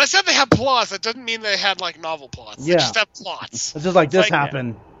 When I said they had plots, that doesn't mean they had like novel plots. They just have plots. It's just like this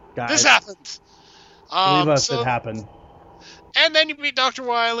happened, guys. This happened. Believe us, it happened. And then you beat Dr.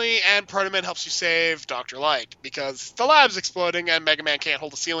 Wily, and Proto Man helps you save Dr. Light, because the lab's exploding, and Mega Man can't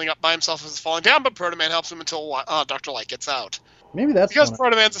hold the ceiling up by himself as it's falling down, but Proto Man helps him until Dr. Light gets out. Maybe that's because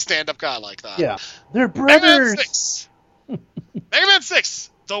Proto Man's a stand-up guy like that. Yeah. They're brothers! Mega Man 6,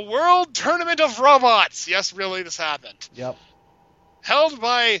 the World Tournament of Robots. Yes, really, this happened. Yep. Held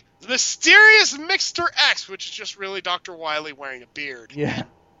by the mysterious Mr. X, which is just really Dr. Wily wearing a beard. Yeah.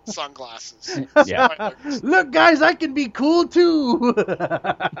 Sunglasses. Yeah. Look, guys, I can be cool too.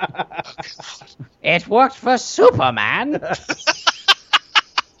 It worked for Superman.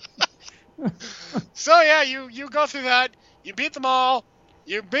 So yeah, you go through that. You beat them all.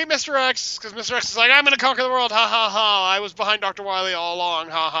 You beat Mr. X because Mr. X is like, I'm gonna conquer the world. Ha ha ha! I was behind Dr. Wily all along.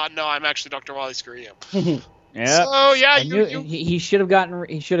 Ha ha! No, I'm actually Dr. Wily. Screw you. Yeah. So yeah, he should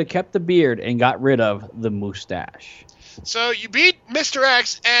have kept the beard and got rid of the mustache. So you beat Mr.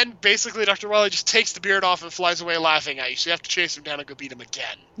 X, and basically Dr. Wily just takes the beard off and flies away laughing at you. So you have to chase him down and go beat him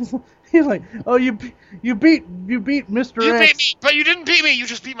again. He's like, oh, you beat Mr. You X. beat me, but you didn't beat me. You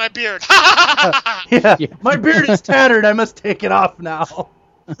just beat my beard. Yeah, my beard is tattered. I must take it off now.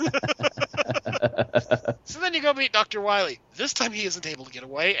 So then you go meet Dr. Wily. This time he isn't able to get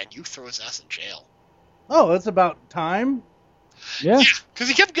away, and you throw his ass in jail. Oh, that's about time. Yeah. Because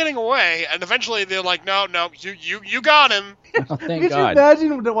he kept getting away, and eventually they're like, no, you got him. Oh, thank Could God. you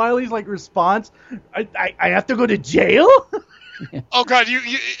imagine Wily's like response? I have to go to jail? Oh God,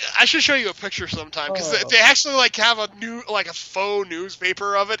 I should show you a picture sometime because they actually like have a faux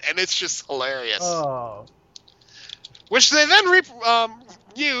newspaper of it, and it's just hilarious. Oh. Which they then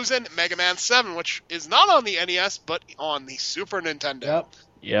use in Mega Man 7, which is not on the NES but on the Super Nintendo. Yep.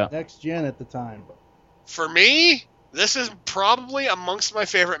 Yeah. Next gen at the time. For me, this is probably amongst my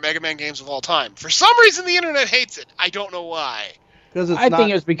favorite Mega Man games of all time. For some reason, the internet hates it. I don't know why. I think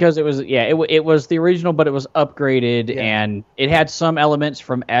it was because it was the original, but it was upgraded, and it had some elements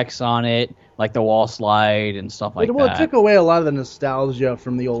from X on it, like the wall slide and stuff like that. Well, it took away a lot of the nostalgia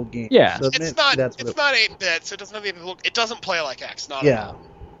from the old game. Yeah. So it's not 8-bit, so it doesn't have the look. It doesn't play like X. Not at all.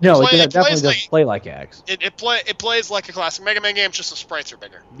 No, it definitely doesn't play like X. It plays like a classic Mega Man game, just the sprites are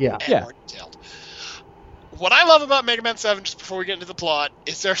bigger. Yeah. And more detailed. What I love about Mega Man 7, just before we get into the plot,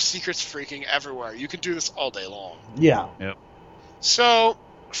 is there are secrets freaking everywhere. You can do this all day long. Yeah. Yep. So,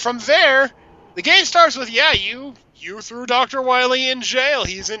 from there, the game starts with, you threw Dr. Wily in jail.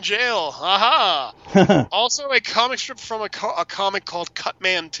 He's in jail. Haha. Also a comic strip from a comic called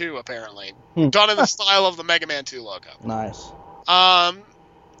Cutman 2, apparently. Done in the style of the Mega Man 2 logo. Nice.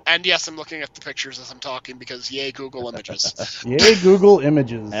 And yes, I'm looking at the pictures as I'm talking because yay Google Images. Yay Google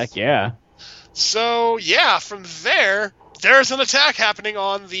Images. Heck yeah. So, from there's an attack happening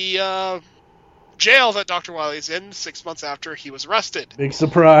on the jail that Dr. Wily's in 6 months after he was arrested. Big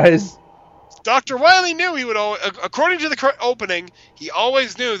surprise. Dr. Wily knew he would, according to the opening, he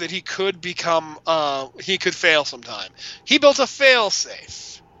always knew that he could he could fail sometime. He built a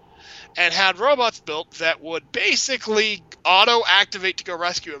fail-safe and had robots built that would basically auto-activate to go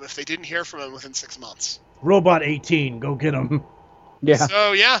rescue him if they didn't hear from him within 6 months. Robot 18, go get him. Yeah.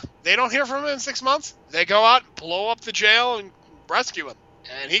 So, they don't hear from him in 6 months. They go out, blow up the jail, and rescue him.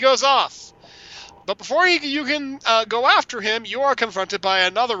 And he goes off. But before you can go after him, you are confronted by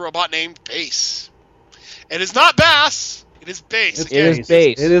another robot named Base. It is not Bass. It is Base. It is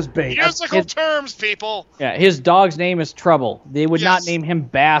Base. It is Base. Musical terms, people. Yeah, his dog's name is Trouble. They would not name him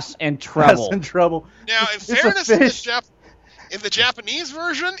Bass and Trouble. Bass and Trouble. Now, in fairness, in the Japanese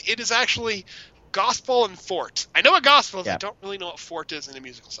version, it is actually Gospel and Fort. I know what Gospel is. I don't really know what Fort is in a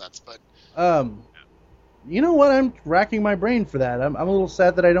musical sense, but... You know what? I'm racking my brain for that. I'm a little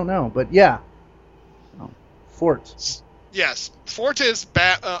sad that I don't know, but yeah. Fort. Yes, Fort is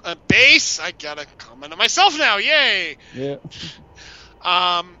Base. I gotta comment on myself now. Yay! Yeah.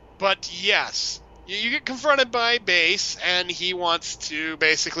 But yes, you get confronted by Base, and he wants to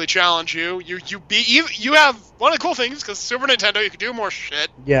basically challenge you. You have one of the cool things because Super Nintendo, you can do more shit.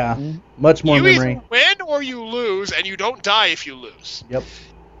 Yeah, much more memory. You either win or you lose, and you don't die if you lose. Yep.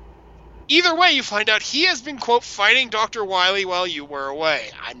 Either way, you find out he has been, quote, fighting Dr. Wily while you were away.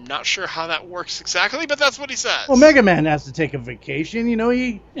 I'm not sure how that works exactly, but that's what he says. Well, Mega Man has to take a vacation. You know,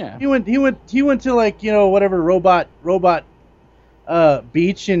 he went to like, you know, whatever robot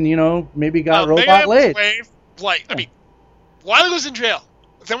beach, and maybe got robot laid. Wily was in jail.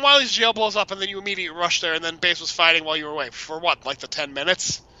 Then Wily's jail blows up, and then you immediately rush there, and then Base was fighting while you were away for what, like the 10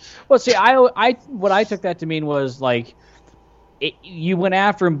 minutes? Well, see, what I took that to mean was like. You went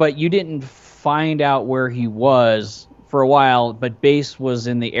after him, but you didn't find out where he was for a while. But Base was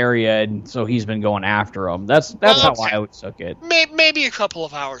in the area, and so he's been going after him. That's how I always took it. Maybe a couple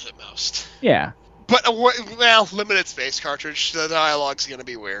of hours at most. Yeah. But limited space cartridge. The dialogue's gonna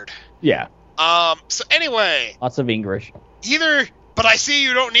be weird. Yeah. So anyway. Lots of English. But I see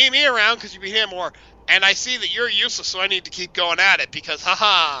you don't need me around because you beat him, and I see that you're useless, so I need to keep going at it because,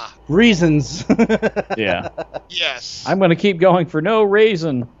 haha. Reasons. Yeah. Yes. I'm going to keep going for no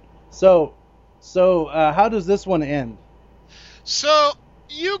reason. So how does this one end? So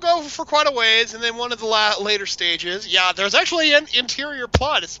you go for quite a ways, and then one of the later stages, there's actually an interior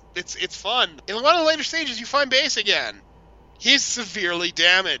plot. It's fun. In one of the later stages, you find Base again. He's severely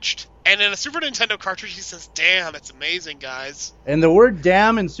damaged. And in a Super Nintendo cartridge, he says, "Damn, it's amazing, guys." And the word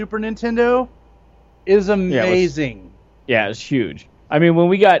 "damn" in Super Nintendo is amazing. Yeah, it's huge. I mean, when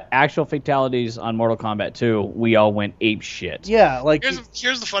we got actual fatalities on Mortal Kombat 2, we all went ape shit. Yeah, like...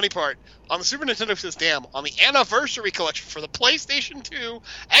 Here's the funny part. On the Super Nintendo, it says "damn." On the Anniversary Collection for the PlayStation 2,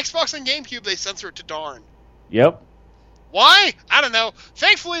 Xbox, and GameCube, they censor it to "darn." Yep. Why? I don't know.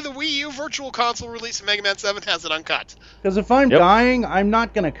 Thankfully, the Wii U Virtual Console release of Mega Man 7 has it uncut. Because if I'm dying, I'm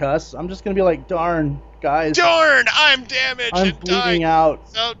not going to cuss. I'm just going to be like, "Darn, guys. Darn, I'm damaged I'm and bleeding dying." out.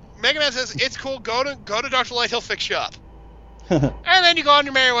 So Mega Man says, "It's cool, go to Dr. Light, he'll fix you up." And then you go on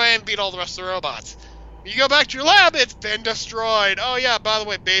your merry way and beat all the rest of the robots. You go back to your lab, it's been destroyed. Oh yeah, by the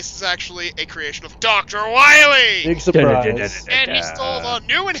way, Base is actually a creation of Dr. Wily! Big surprise. And he stole the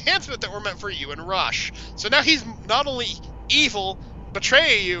new enhancement that were meant for you and Rush. So now he's not only evil,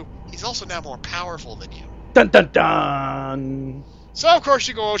 betray you, he's also now more powerful than you. Dun dun dun! So of course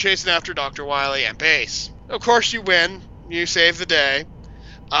you go chasing after Dr. Wily and Base. Of course you win, you save the day.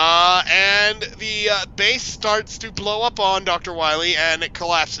 And the Base starts to blow up on Dr. Wily, and it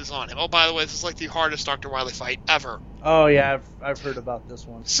collapses on him. Oh, by the way, this is like the hardest Dr. Wily fight ever. Oh, yeah, I've heard about this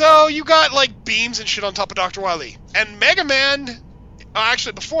one. So, you got, like, beams and shit on top of Dr. Wily. And Mega Man...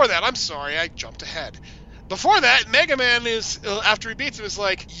 actually, before that, I'm sorry, I jumped ahead. Before that, Mega Man is, after he beats him, is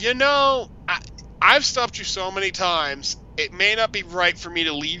like, I've stopped you so many times, it may not be right for me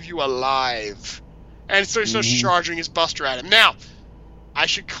to leave you alive. And so he starts charging his Buster at him. Now... I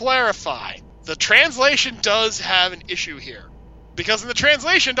should clarify, the translation does have an issue here. Because in the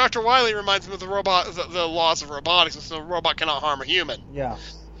translation, Dr. Wily reminds him of the laws of robotics, so a robot cannot harm a human. Yeah.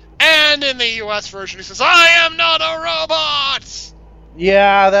 And in the US version, he says, "I am not a robot!"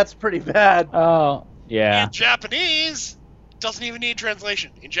 Yeah, that's pretty bad. Oh, yeah. In Japanese, doesn't even need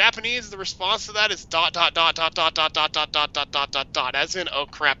translation. In Japanese, the response to that is ... as in, oh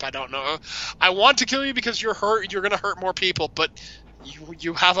crap, I don't know. I want to kill you because you're hurt, you're gonna hurt more people, but...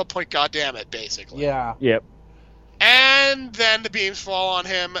 You have a point, goddammit, basically. Yeah. Yep. And then the beams fall on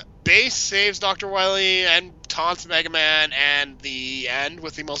him. Base saves Dr. Wily and taunts Mega Man, and the end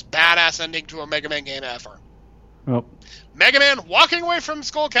with the most badass ending to a Mega Man game ever. Oh. Mega Man walking away from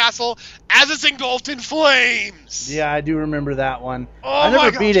Skull Castle as it's engulfed in flames. Yeah, I do remember that one. Oh I my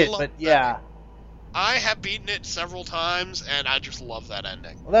never God, beat I it, love but that yeah. game. I have beaten it several times, and I just love that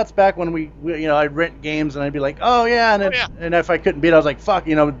ending. Well, that's back when we I'd rent games and I'd be like, oh yeah, and if I couldn't beat it, I was like, fuck,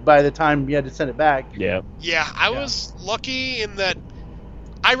 by the time you had to send it back. Yeah. Yeah, I was lucky in that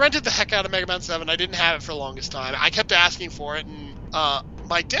I rented the heck out of Mega Man 7. I didn't have it for the longest time. I kept asking for it, and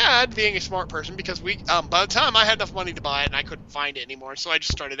my dad, being a smart person, because by the time I had enough money to buy it, and I couldn't find it anymore, so I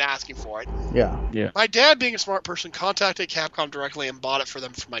just started asking for it. Yeah. My dad, being a smart person, contacted Capcom directly and bought it for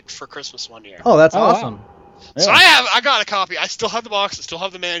them for Christmas one year. Oh, that's Oh, awesome. wow. So Yeah. I got a copy. I still have the box. I still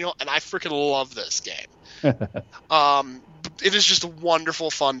have the manual, and I freaking love this game. It is just a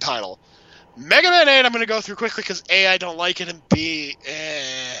wonderful, fun title. Mega Man 8, I'm going to go through quickly because A, I don't like it, and B,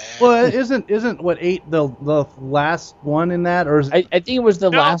 Well, isn't what 8 the last one in that, or is it? I think it was the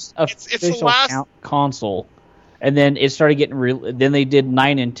No, last it's the official last- console, and then it started getting then they did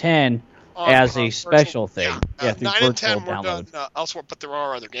 9 and 10 as a special thing. Yeah, through 9 and 10 virtual were done download. elsewhere, but there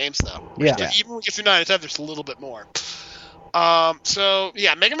are other games, though. Yeah. Even when we get through 9 and 10, there's a little bit more. So,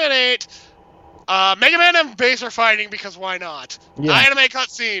 yeah, Mega Man 8. Mega Man and Bass are fighting because why not? Yeah. Anime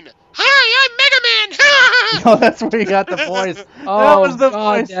cutscene. Hi, I'm Mega Man! No, that's where you got the voice. Oh, that was the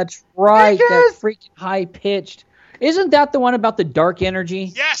God, voice. that's right. Yes! That freaking high-pitched. Isn't that the one about the dark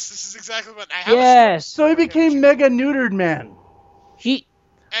energy? Yes, this is exactly what I have. Yes. So he became Mega Neutered Man. He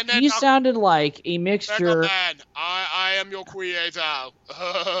And then sounded like a Mega mixture. Man, I am your creator.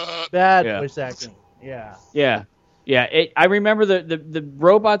 Bad Yeah. voice acting. Yeah. Yeah. I remember the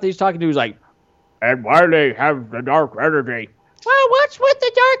robot that he's talking to was like, and why do they have the dark energy? Well, what's with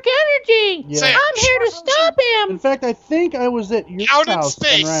the dark energy? Yeah. Say, I'm here to stop In him. fact, I think I was at your Out in house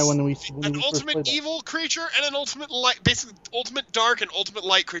space, Sunrise, when we an first played ultimate that. evil creature and an ultimate light, basically ultimate dark and ultimate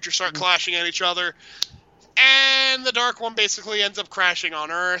light creature start clashing at each other, and the dark one basically ends up crashing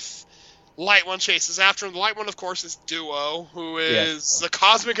on Earth. Light one chases after him. The light one, of course, is Duo, who is the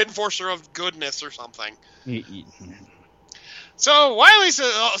cosmic enforcer of goodness or something. So Wily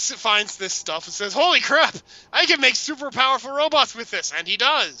finds this stuff and says, "Holy crap! I can make super powerful robots with this," and he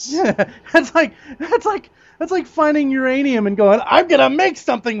does. Yeah, that's like finding uranium and going, I'm gonna make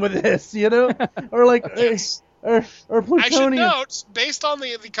something with this, or like Yes. or I should plutonium. note, based on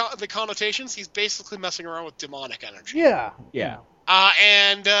the connotations, he's basically messing around with demonic energy. Yeah. Yeah.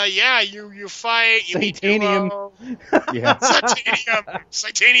 You fight. You meet Titanium. Duo. Yeah.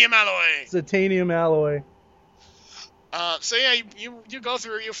 Titanium alloy. Titanium alloy. You go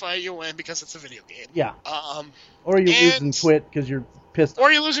through, you fight, you win because it's a video game. Yeah. Um, Or you lose and- and quit because you're pissed.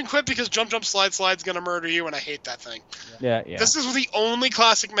 or you lose and quit because Jump Slide's gonna murder you, and I hate that thing. Yeah. This is the only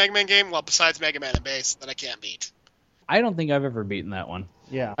classic Mega Man game, well, besides Mega Man and Bass, that I can't beat. I don't think I've ever beaten that one.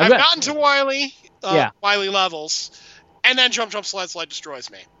 Yeah. I I've bet- gotten to Wily, Yeah. Wily levels, and then Jump Slide destroys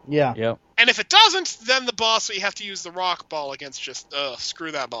me. Yeah. Yep. And if it doesn't, then the boss, you have to use the rock ball against just,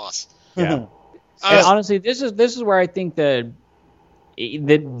 screw that boss. Yeah. Uh, And honestly, this is where I think the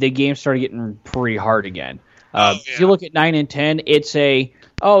game started getting pretty hard again. If you look at 9 and 10, it's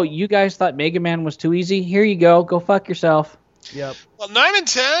you guys thought Mega Man was too easy? Here you go fuck yourself. Yep. Well, 9 and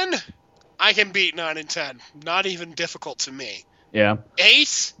 10, I can beat 9 and 10. Not even difficult to me. Yeah.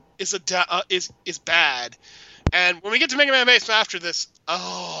 8 is bad. And when we get to Mega Man Bass after this,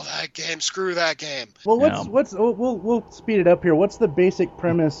 that game, screw that game. Well, Yeah. we'll speed it up here. What's the basic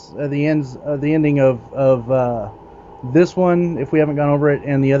premise, the ending of this one, if we haven't gone over it,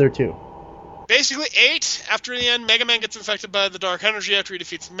 and the other two? Basically, 8, after the end, Mega Man gets infected by the dark energy after he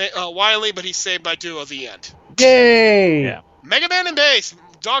defeats Wily, but he's saved by Duo at the end. Yay! Yeah. Mega Man and Bass.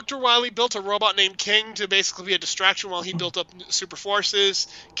 Dr. Wily built a robot named King to basically be a distraction while he built up super forces.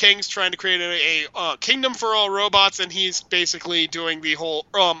 King's trying to create a kingdom for all robots, and he's basically doing the whole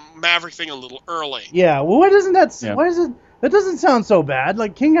Maverick thing a little early. Yeah. Well, why doesn't that? Yeah. Why is it? That doesn't sound so bad.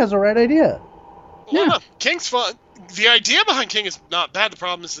 Like King has the right idea. Well, King's fun. The idea behind King is not bad. The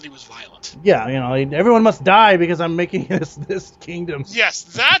problem is that he was violent. Yeah. Everyone must die because I'm making this kingdom. Yes,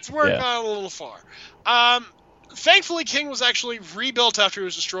 that's where it Yeah. got a little far. Thankfully, King was actually rebuilt after he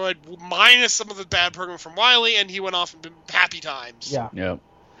was destroyed, minus some of the bad program from Wily, and he went off in happy times. Yeah. Yep.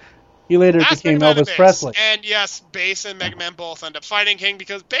 He later That's became Mega Man and Elvis Bass. Presley. And yes, Bass and Mega Man both end up fighting King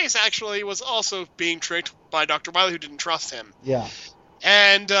because Bass actually was also being tricked by Dr. Wily, who didn't trust him. Yeah.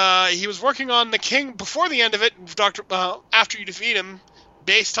 And he was working on the King before the end of it. After you defeat him,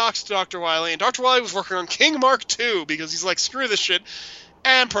 Bass talks to Dr. Wily, and Dr. Wily was working on King Mark II because he's like, screw this shit.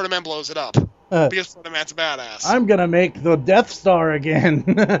 And Proto Man blows it up because Proto Man's a badass. I'm gonna make the Death Star again.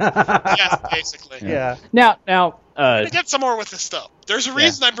 Yes, basically. Yeah. Now, To get some more with this stuff. There's a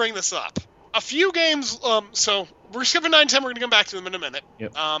reason I bring this up. a few games. So we're skipping 9 and 10. We're going to come back to them in a minute.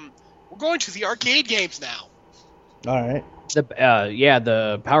 Yep. We're going to the arcade games now. All right.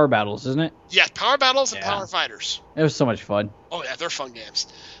 The Power Battles, isn't it? Yeah, Power Battles and Power Fighters. It was so much fun. Oh yeah, they're fun games.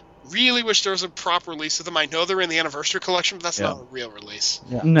 Really wish there was a proper release of them. I know they're in the Anniversary Collection, but that's not a real release.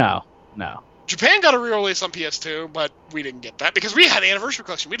 Yeah. No. Japan got a re-release on PS2, but we didn't get that because we had the Anniversary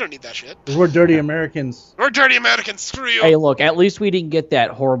Collection. We don't need that shit. We're dirty Americans. We're dirty Americans. Screw you. Hey, look, at least we didn't get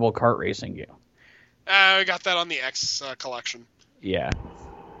that horrible kart racing game. We got that on the X Collection. Yeah.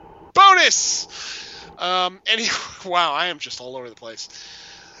 Bonus! Wow, I am just all over the place.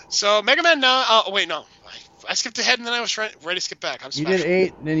 So, Mega Man 9... wait, no. I skipped ahead and then I was ready to skip back. I'm You did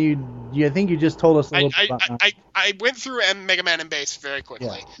 8, and then I think you just told us a little bit about 9. I went through Mega Man and Base very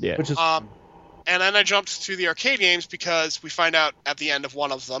quickly. Yeah. Which is... And then I jumped to the arcade games because we find out at the end of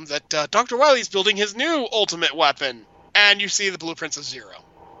one of them that Dr. Wily's building his new ultimate weapon. And you see the blueprints of Zero.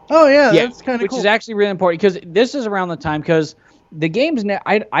 Oh, yeah, that's kind of cool. Which is actually really important because this is around the time because the games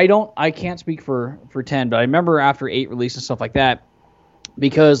I can't speak for 10, but I remember after 8 release and stuff like that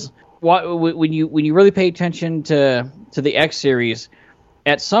because when you really pay attention to the X series,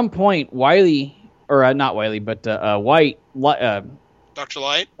 at some point Wily or not Wily but White Dr.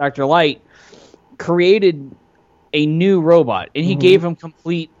 Light created a new robot and he gave him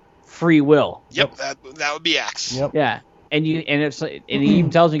complete free will. Yep, that would be X. Yep. Yeah. And he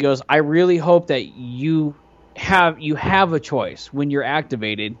even tells me, he goes, I really hope that you have a choice when you're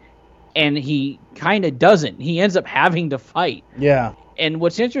activated, and he kind of doesn't. He ends up having to fight. Yeah. And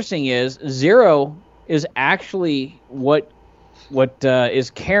what's interesting is Zero is actually what is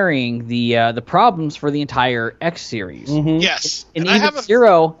carrying the problems for the entire X series. Mm-hmm. Yes. And even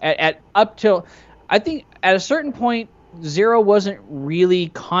Zero at up till I think at a certain point Zero wasn't really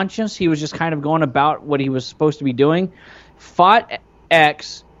conscious. He was just kind of going about what he was supposed to be doing. Fought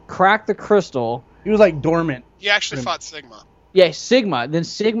X, cracked the crystal. He was like dormant. He actually fought Sigma. Yeah, Sigma. Then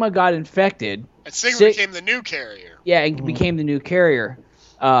Sigma got infected. And Sigma became the new carrier. Yeah, it became the new carrier.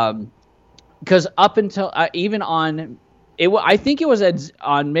 Because up until even on it, I think it was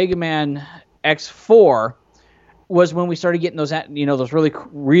on Mega Man X4 was when we started getting those those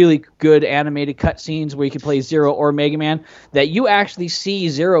really good animated cutscenes where you could play Zero or Mega Man. That you actually see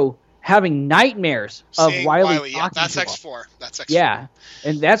Zero having nightmares of Wily. Yeah, that's X4. That's X4. Yeah,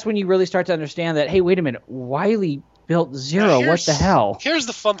 and that's when you really start to understand that. Hey, wait a minute, Wily built Zero. What the hell? Here's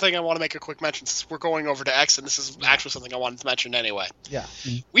the fun thing I want to make a quick mention since we're going over to X, and this is actually something I wanted to mention anyway. Yeah.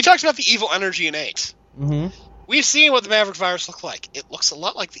 We talked about the evil energy in 8. Mm-hmm. We've seen what the Maverick virus looked like. It looks a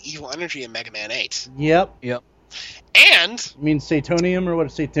lot like the evil energy in Mega Man 8. Yep. And... You mean Satonium or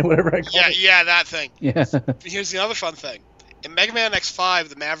whatever I call it? Yeah, that thing. Yeah. Here's the other fun thing. In Mega Man X5,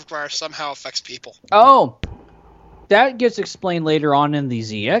 the Maverick virus somehow affects people. Oh, that gets explained later on in the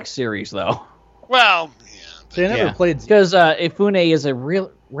ZX series, though. Well, yeah. They never played because Ifune is a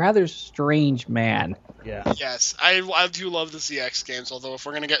rather strange man. Yeah. Yes, I do love the ZX games. Although if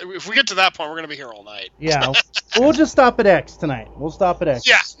we get to that point, we're gonna be here all night. Yeah. We'll just stop at X tonight. We'll stop at X.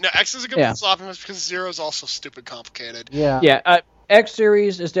 Yeah. No, X is a good one to stop him because Zero is also stupid complicated. Yeah. Yeah. X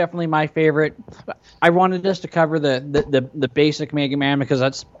series is definitely my favorite. I wanted us to cover the basic Mega Man because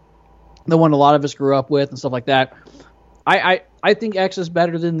that's the one a lot of us grew up with and stuff like that. I think X is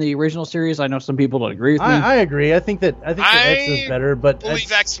better than the original series. I know some people don't agree with me. I agree. I think that X is better, but I believe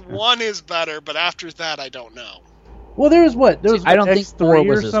X1 is better, but after that, I don't know. Well, there was I don't think 4 X3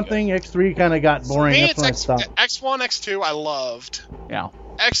 was or something. X3 kind of got boring. For me, That's when I stopped. X1, X2, I loved. Yeah.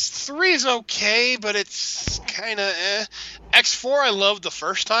 X3 is okay, but it's kind of X4 I loved the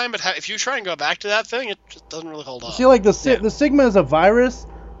first time, but if you try and go back to that thing, it just doesn't really hold up. See, like the Sigma as a virus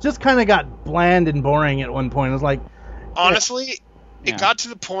just kind of got bland and boring at one point. It was like... Honestly, it got to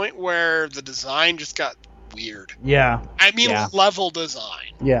the point where the design just got weird. Yeah. I mean, level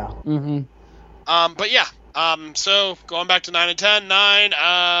design. Yeah. Mm-hmm. But yeah. So going back to 9 and 10, 9.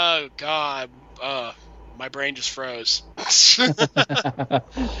 God. My brain just froze.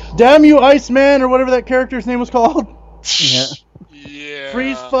 Damn you, Iceman, or whatever that character's name was called. Yeah.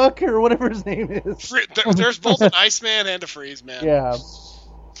 Freeze fuck or whatever his name is. There's both an Iceman and a Freeze Man. Yeah.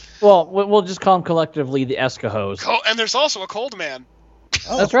 Well, we'll just call them collectively the Escahos. And there's also a Cold Man.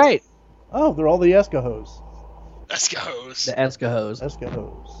 Oh. That's right. Oh, they're all the Escahos. Escahos. The Escahos.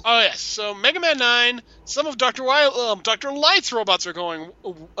 Escahos. Oh yes. So Mega Man 9. Some of Dr. Light's robots are going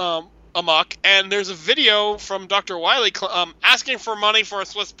amok, and there's a video from Dr. Wily asking for money for a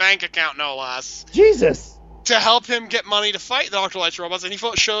Swiss bank account, no less. Jesus. To help him get money to fight Dr. Light's robots, and he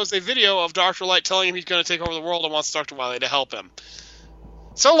shows a video of Dr. Light telling him he's going to take over the world and wants Dr. Wily to help him.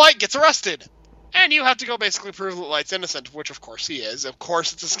 So Light gets arrested. And you have to go basically prove that Light's innocent, which of course he is. Of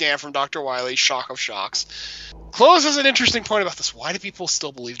course it's a scam from Dr. Wily, shock of shocks. Close has an interesting point about this. Why do people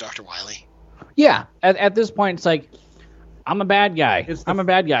still believe Dr. Wily? Yeah, at this point, it's like, I'm a bad guy. I'm a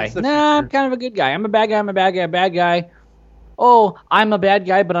bad guy. Nah, I'm kind of a good guy. I'm a bad guy. I'm a bad guy. Bad guy. Oh, I'm a bad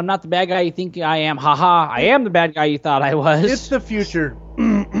guy, but I'm not the bad guy you think I am. Haha, I am the bad guy you thought I was. It's the future.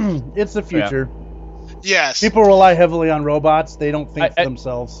 It's the future. Yeah. Yes. People rely heavily on robots. They don't think for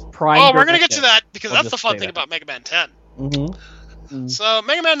themselves. We're going to get to that, because that's the fun thing about Mega Man 10. Mm-hmm. So,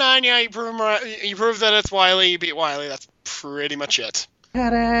 Mega Man 9, yeah, you prove that it's Wily, you beat Wily, that's pretty much it.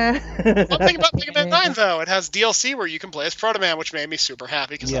 Ta-da! One thing about Mega Man 9, though, it has DLC where you can play as Proto Man, which made me super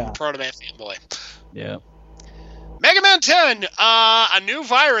happy, because I'm a Proto Man fanboy. Yeah. Mega Man 10, a new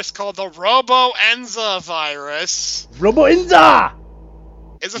virus called the Robo-Enza virus. Robo-Enza!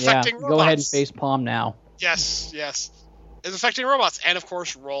 Is affecting robots. Go ahead and face palm now. Yes. Is affecting robots, and of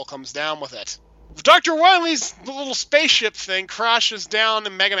course, Roll comes down with it. Dr. Wily's little spaceship thing crashes down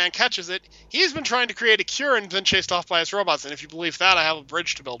and Mega Man catches it. He's been trying to create a cure and been chased off by his robots, and if you believe that, I have a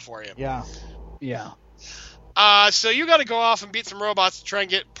bridge to build for you. Yeah. So you gotta go off and beat some robots to try and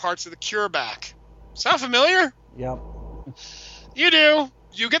get parts of the cure back. Sound familiar? Yep. You do.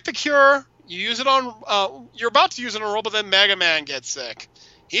 You get the cure, you use it on, you're about to use it on Roll, but then Mega Man gets sick.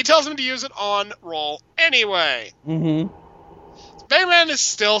 He tells him to use it on Roll anyway. Mm-hmm. Mega Man is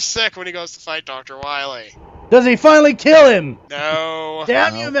still sick when he goes to fight Dr. Wily. Does he finally kill him? No.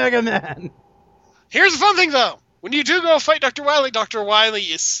 Damn you, Mega Man! Here's the fun thing, though. When you do go fight Dr. Wily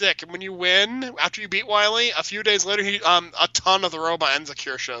is sick. And when you win, after you beat Wily, a few days later, a ton of the Robo-Enza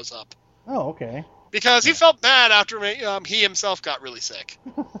cure shows up. Oh, okay. Because he felt bad after he himself got really sick.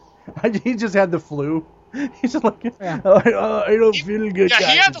 He just had the flu. He's just like, I don't feel good.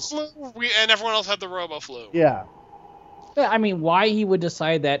 Yeah, he had the flu, and everyone else had the robo-flu. Yeah. I mean, why he would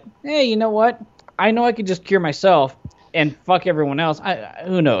decide that, hey, you know what? I know I could just cure myself and fuck everyone else.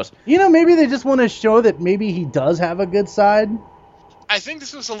 Who knows? Maybe they just want to show that maybe he does have a good side. I think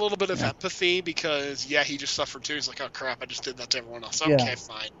this was a little bit of empathy because, he just suffered too. He's like, oh, crap, I just did that to everyone else. Okay,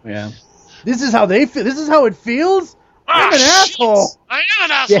 fine. Yeah. This is how they feel. This is how it feels? I'm an asshole. I am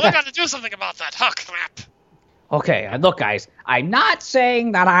an asshole. I got to do something about that. Oh, crap. Okay, look, guys. I'm not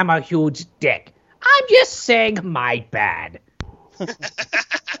saying that I'm a huge dick. I'm just saying my bad.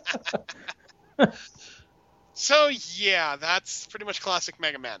 So, that's pretty much classic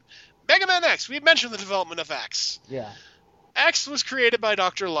Mega Man. Mega Man X. We mentioned the development of X. Yeah. X was created by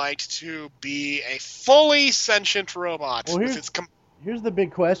Dr. Light to be a fully sentient robot. Well, here's the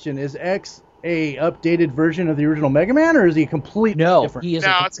big question. Is X a updated version of the original Mega Man, or is he completely different? He is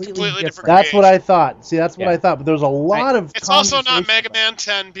it's completely different. That's what I thought. See, that's what I thought. But there's a lot of. It's also not Mega Man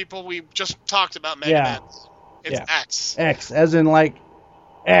 10. People, we just talked about Mega Man. It's X. X, as in like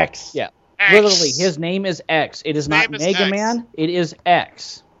X. Yeah. X. Literally, his name is X. It is not Mega Man. It is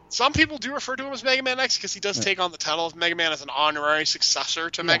X. Some people do refer to him as Mega Man X because he does take on the title of Mega Man as an honorary successor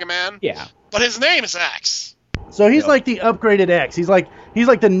to Mega Man. Yeah. But his name is X. So he's like the upgraded X. He's like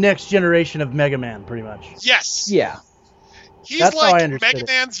the next generation of Mega Man, pretty much. Yes. Yeah. He's That's how I like understood Mega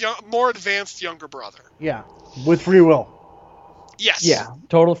Man's more advanced younger brother. Yeah, with free will. Yes. Yeah,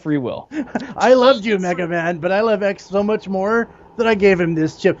 total free will. I loved you, Mega Man, but I love X so much more that I gave him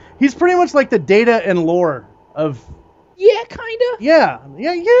this chip. He's pretty much like the Data and Lore of. Yeah, kind of. Yeah.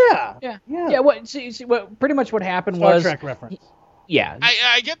 Pretty much what happened Star was. Trek reference. Yeah.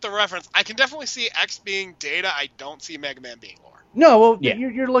 I get the reference. I can definitely see X being Data. I don't see Mega Man being Lore. No, well,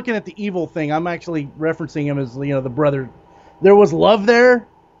 you're looking at the evil thing. I'm actually referencing him as the brother. There was love there,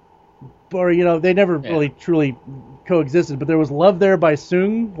 or they never really truly coexisted. But there was love there by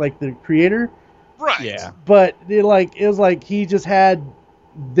Sung, like the creator. Right. Yeah. But it was like he just had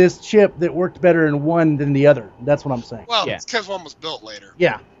this chip that worked better in one than the other. That's what I'm saying. Well, it's because one was built later.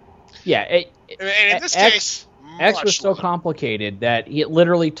 Yeah. Yeah. And in this case, X was so complicated that it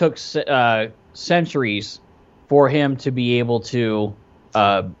literally took centuries for him to be able to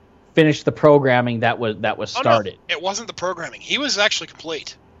finish the programming that was started. No, it wasn't the programming. He was actually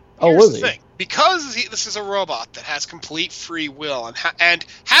complete. Here's was he? The thing. Because this is a robot that has complete free will, and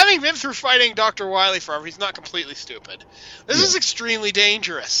having been through fighting Dr. Wily forever, he's not completely stupid. This is extremely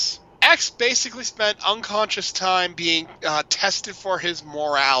dangerous. X basically spent unconscious time being tested for his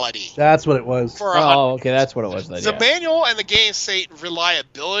morality. That's what it was. Okay, that's what it was. Then, the manual and the game say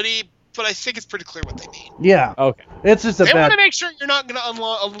reliability, but I think it's pretty clear what they mean. Yeah. Okay. It's just they want to make sure you're not going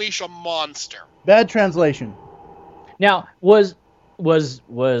to unleash a monster. Bad translation. Now, was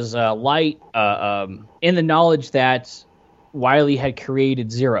Light in the knowledge that Wily had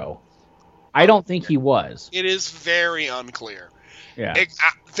created Zero? I don't think he was. It is very unclear. Yeah.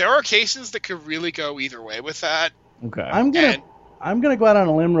 There are cases that could really go either way with that. Okay. I'm gonna go out on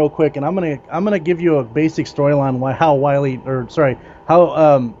a limb real quick, and I'm gonna give you a basic storyline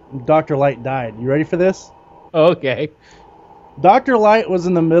how Dr. Light died. You ready for this? Okay. Dr. Light was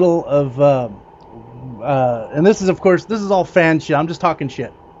in the middle of, and this is all fan shit. I'm just talking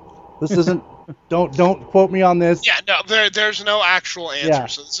shit. This isn't. don't quote me on this. Yeah, no, there's no actual answer, Yeah.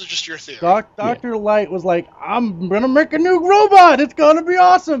 so this is just your theory. Dr. Light was like, I'm gonna make a new robot. It's gonna be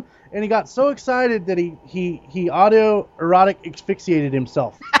awesome. And he got so excited that he autoerotic asphyxiated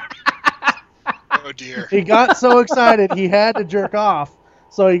himself. Oh dear. He got so excited he had to jerk off.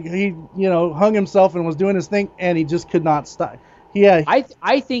 So he hung himself and was doing his thing, and he just could not stop. Yeah.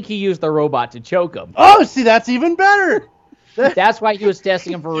 I think he used the robot to choke him. Oh, see, that's even better. That's why he was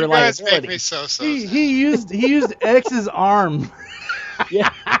testing him for You guys reliability. make me so He used X's arm. Yeah.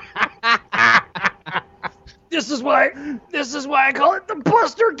 This is why I call it the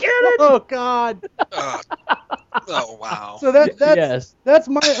Buster Cannon. Oh God. Oh wow. So Yes. that's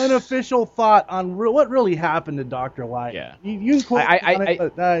my unofficial thought on what really happened to Dr. Light. Yeah. You can quote me on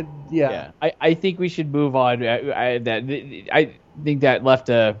it, but, yeah. I think we should move on. I think that left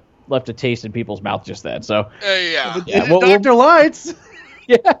a taste in people's mouth just then. So Yeah. yeah, Dr. Lights.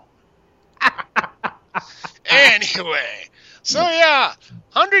 yeah. Anyway, so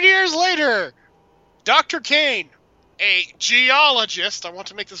 100 years later, Dr. Kane, a geologist, I want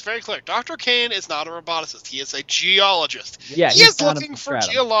to make this very clear. Dr. Kane is not a roboticist. He is a geologist. Yeah, he he's is found looking a for stratum.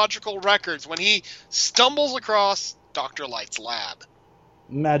 geological records when he stumbles across Dr. Light's lab.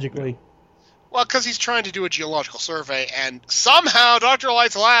 Magically. Well, because he's trying to do a geological survey, and somehow Dr.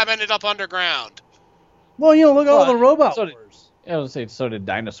 Light's lab ended up underground. Well, look at all the robot so did- wars. I would say so did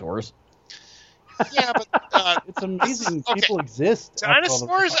dinosaurs. Yeah, but It's amazing Okay. people exist. after all the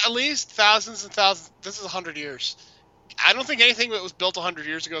dinosaurs, robots. at least thousands and thousands. This is 100 years. I don't think anything that was built 100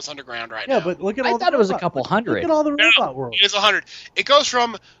 years ago is underground right now. Yeah, but look at all I the thought it was a robot- couple look- hundred. Look at all the No, robot world. it is 100. It goes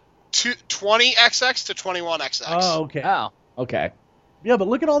from 20XX to 21XX. Oh, okay. Oh, okay. Yeah, but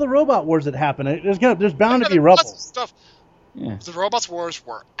look at all the robot wars that happen. There's bound to be Lots rubble. of stuff. Yeah. The robots wars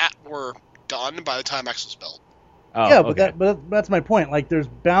were done by the time X was built. Oh, Yeah, okay. but that's my point. Like, there's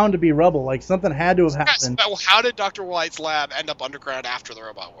bound to be rubble. Like, something had to have Yes, happened. but how did Dr. Light's lab end up underground after the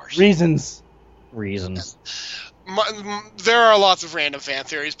robot wars? Reasons. Reasons. There are lots of random fan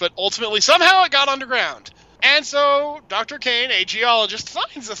theories, but ultimately somehow it got underground. And so Dr. Kane, a geologist,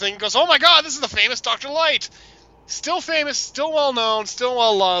 finds the thing and goes, oh my god, this is the famous Dr. Light. Still famous, still well known, still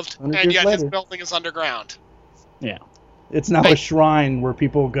well loved, 100 and years yet his later. building is underground. Yeah. It's now a shrine where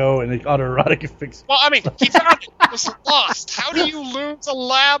people go and they autoerotic fix. Well, I mean, he found it. It was lost. How do you lose a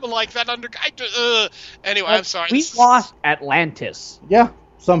lab like that Anyway, I'm sorry. We This is lost Atlantis. Yeah,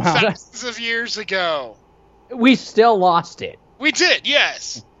 somehow. thousands of years ago. We still lost it. We did,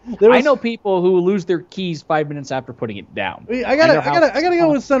 yes. I know people who lose their keys 5 minutes after putting it down. I gotta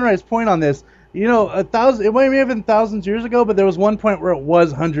go with Sunrise Point on this. It may have been thousands of years ago, but there was one point where it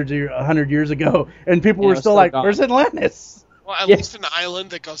was 100 years ago, and people were still like, gone. "Where's Atlantis?" Well, at Yeah. least an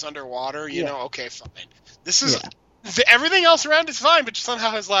island that goes underwater, okay, fine. This is Yeah. everything else around is fine, but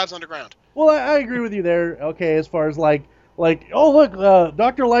somehow his lab's underground. Well, I agree with you there. Okay, as far as like, oh look,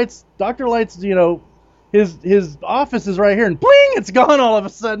 Dr. Light's, his office is right here, and bling, it's gone all of a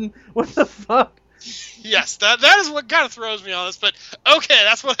sudden. What the fuck? Yes, that is what kind of throws me on this, but okay,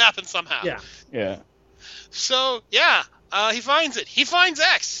 that's what happened somehow. Yeah. Yeah. So, he finds it. He finds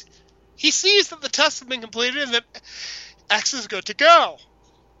X. He sees that the tests have been completed and that X is good to go.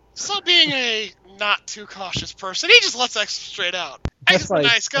 So, being a not too cautious person, he just lets X straight out. X is a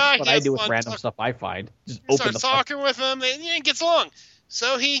nice guy. That's what He I has do with fun random talking. stuff I find. Just He open starts the fuck. talking with him, and it gets along.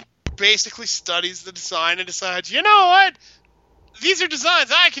 So he basically studies the design and decides, you know what? These are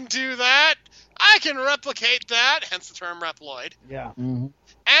designs. I can do that. I can replicate that. Hence the term Reploid. Yeah. Mm-hmm.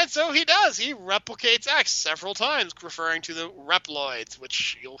 And so he does. He replicates X several times, referring to the Reploids,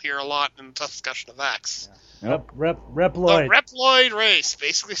 which you'll hear a lot in the discussion of X. Yep. Reploid. The Reploid race,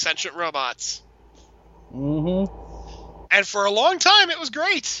 basically sentient robots. Mm-hmm. And for a long time, it was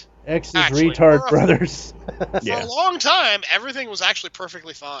great. X's Actually, retard for a- brothers. For a long time, everything was actually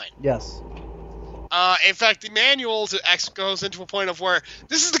perfectly fine. Yes. In fact, the manual to X goes into a point of where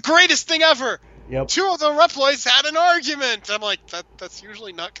this is the greatest thing ever. Yep. Two of the Reploids had an argument. I'm like, that's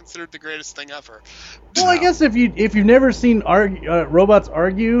usually not considered the greatest thing ever. Well, I guess if you've never seen robots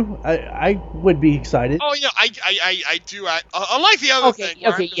argue, I would be excited. Oh yeah, I do. Unlike the other thing.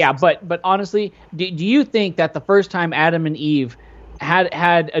 where I'm just- but honestly, do you think that the first time Adam and Eve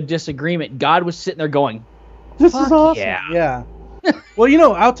had a disagreement, God was sitting there going, This Fuck is awesome. yeah. Yeah.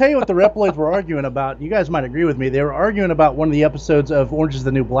 Well, I'll tell you what the Reploids were arguing about. You guys might agree with me. They were arguing about one of the episodes of Orange is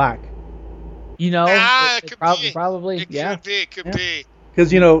the New Black. it could probably, It could be. Because,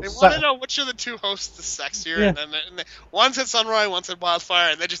 They want to know which of the two hosts is sexier. Yeah. And one said Sunrise, one said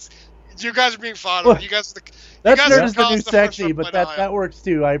Wildfire, and they just... You guys are being fought. Well, You guys are that guys nerd are is the new the first sexy, Reploid but aisle. that works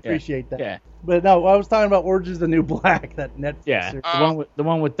too. I appreciate that. Yeah. But no, I was talking about Orange is the New Black, that Netflix. Yeah, series. the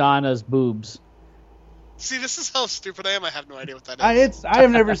one with Donna's boobs. See, this is how stupid I am. I have no idea what that is. I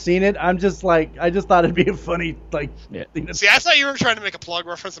have never seen it. I'm just like, I just thought it'd be a funny thing to See, I thought you were trying to make a plug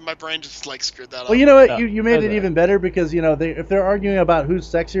reference, and my brain just screwed that up. Well, you know what? No, You made it okay. even better because if they're arguing about who's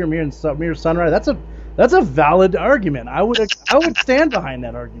sexier, Mir Sunrise, that's a valid argument. I would stand behind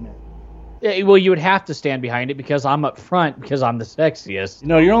that argument. Yeah, well, you would have to stand behind it because I'm up front because I'm the sexiest.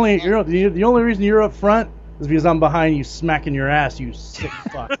 The only reason you're up front is because I'm behind you smacking your ass, you sick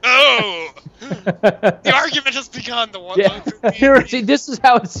fuck. Oh! The argument has begun. See, this is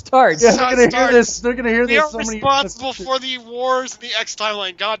how it starts. Yeah, how they're it gonna hear this. They're gonna hear They this. are responsible for the wars in the X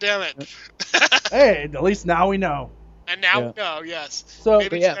timeline. God damn it! Hey, at least now we know. And now we know. Yes. So,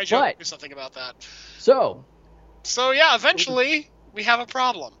 maybe yeah, G.I. Joe but- can do something about that. So, Yeah, eventually we have a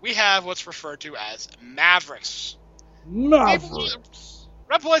problem. We have what's referred to as Mavericks. Mavericks.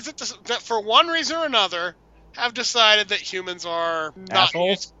 Reploids that for one reason or another have decided that humans are not.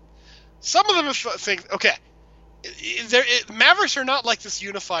 assholes. Some of them think, okay, Mavericks are not like this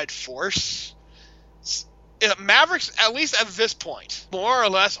unified force. Mavericks, at least at this point, more or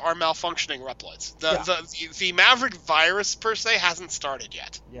less are malfunctioning Reploids. The Maverick virus per se hasn't started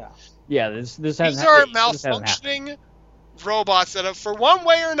yet. Yeah, this These hasn't are this hasn't happened. malfunctioning robots that have, for one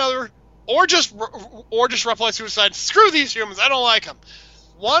way or another, or just Reploids who decide, screw these humans, I don't like them.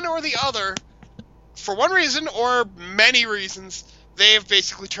 One or the other, for one reason or many reasons, they have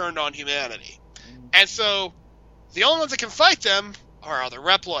basically turned on humanity. And so, the only ones that can fight them are other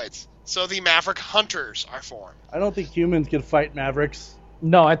Reploids. So the Maverick Hunters are formed. I don't think humans can fight Mavericks.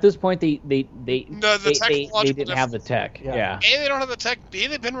 No, at this point they technological didn't have the tech. Yeah. A, they don't have the tech. B,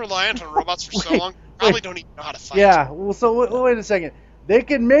 they've been reliant on robots for so long, probably don't even know how to fight. Yeah. Well, so wait a second. They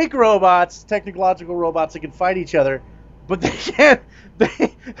can make robots, technological robots that can fight each other, but they can't.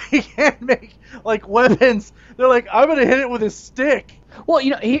 They can't make like weapons. They're like, I'm gonna hit it with a stick. Well,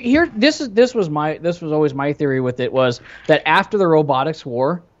 here this was always my theory with it was that after the robotics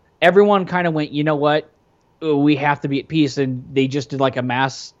war, everyone kind of went, you know what, we have to be at peace, and they just did like a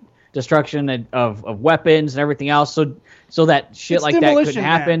mass destruction of weapons and everything else, so that shit It's like that couldn't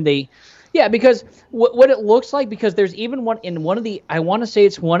happen. man. Because what it looks like, because there's even one of the, I want to say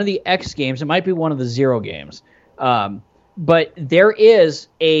it's one of the X games, it might be one of the Zero games, but there is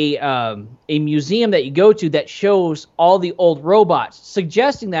a museum that you go to that shows all the old robots,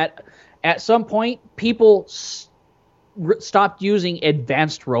 suggesting that at some point people stopped using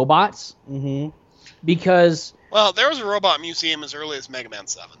advanced robots because... Well, there was a robot museum as early as Mega Man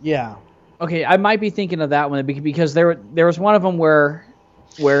 7. Yeah. Okay, I might be thinking of that one because there was one of them where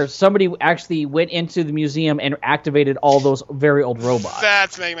somebody actually went into the museum and activated all those very old robots.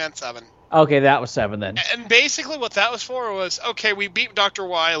 That's Mega Man 7. Okay, that was 7 then. And basically what that was for was, okay, we beat Dr.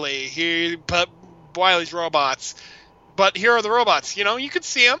 Wily, he put Wily's robots, but here are the robots. You could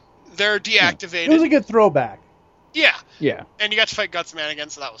see them. They're deactivated. It was a good throwback. Yeah. Yeah. And you got to fight Gutsman again,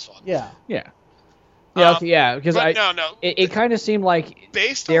 so that was fun. Yeah. Yeah. Yeah, because it kind of seemed like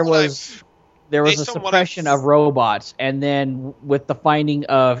based there on was a suppression of robots, and then with the finding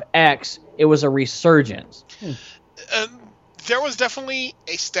of X, it was a resurgence. There was definitely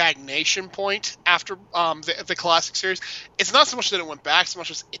a stagnation point after the classic series. It's not so much that it went back, so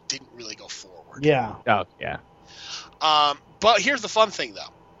much as it didn't really go forward. Yeah. Oh, yeah. But here's the fun thing,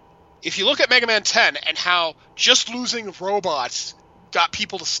 though. If you look at Mega Man 10 and how just losing robots got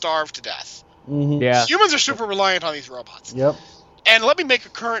people to starve to death, Yeah. humans are super reliant on these robots. Yep. And let me make a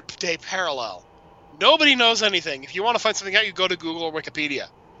current day parallel. Nobody knows anything. If you want to find something out, you go to Google or Wikipedia.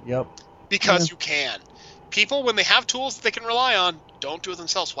 Yep. Because you can. People, when they have tools that they can rely on, don't do it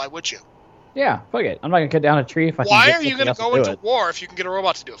themselves. Why would you? Yeah, fuck it. I'm not gonna cut down a tree if I can. Why are you going to go into war if you can get a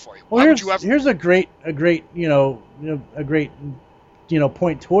robot to do it for you? Well, Why would you ever? here's a great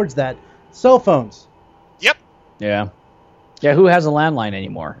point towards that. Cell phones. Yep. Yeah. Yeah, who has a landline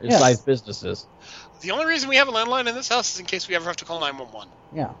anymore? Besides businesses. The only reason we have a landline in this house is in case we ever have to call 911.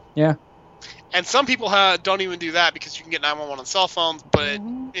 Yeah. Yeah. And some people don't even do that because you can get 911 on cell phones, but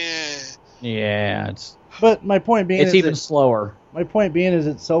Yeah, it's But my point being, it's even slower. My point being is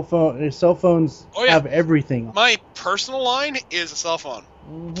that cell phones have everything. My personal line is a cell phone.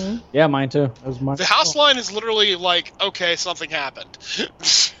 Mm-hmm. Yeah, mine too. The house line is literally like, okay, something happened.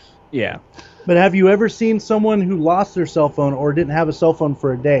 Yeah. But have you ever seen someone who lost their cell phone or didn't have a cell phone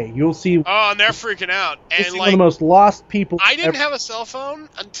for a day? You'll see. Oh, and they're freaking out. And one of the most lost people. I didn't have a cell phone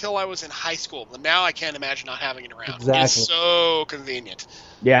until I was in high school, but now I can't imagine not having it around. Exactly. It's so convenient.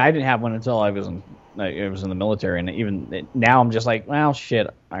 Yeah, I didn't have one until I was in the military, and even now I'm just like, well, shit,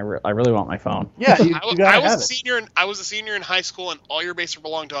 I really want my phone. Yeah, you gotta I was have a it. senior. I was a senior in high school, and all your base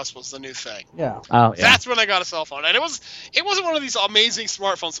belonged to us was the new thing. Yeah. Oh, yeah. That's when I got a cell phone, and it wasn't one of these amazing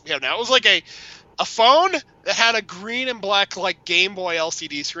smartphones that we have now. It was like a phone that had a green and black like Game Boy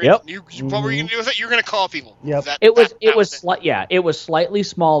LCD screen. Yep. What were you gonna do with it? You're gonna call people. Yep. It was slightly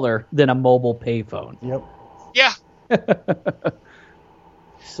smaller than a mobile payphone. Yep. Yeah.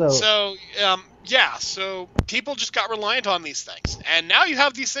 So So people just got reliant on these things, and now you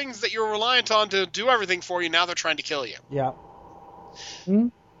have these things that you're reliant on to do everything for you. Now they're trying to kill you. Yeah. Hmm?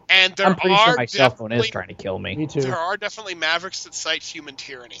 And I'm pretty sure my cell phone is trying to kill me. Me too. There are definitely Mavericks that cite human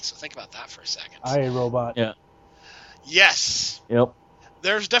tyranny. So think about that for a second. iRobot. Yeah. Yes. Yep.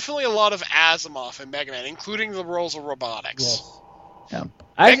 There's definitely a lot of Asimov in Mega Man, including the roles of robotics. Yes. Yeah.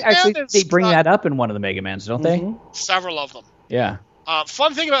 Mega Actually, Man is they bring not- that up in one of the Mega Mans, don't they? Mhm. Several of them. Yeah.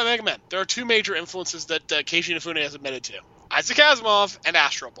 Fun thing about Mega Man, there are two major influences that Keiji Inafune has admitted to. Isaac Asimov and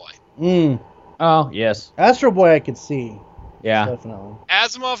Astro Boy. Mm. Oh, yes. Astro Boy, I could see. Yeah. Definitely.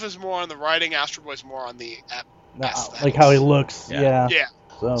 Asimov is more on the writing, Astro Boy's more on the aesthetics. Like how he looks. Yeah.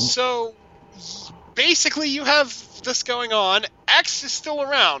 Yeah. So basically, you have this going on. X is still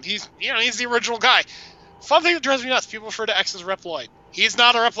around. He's the original guy. Fun thing that drives me nuts: people refer to X as Reploid. He's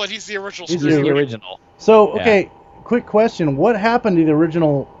not a Reploid. He's the original. He's He's the the original. So, okay, quick question. What happened to the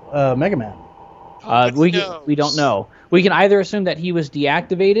original Mega Man? We don't know. We can either assume that he was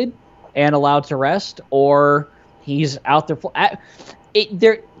deactivated and allowed to rest, or he's out there.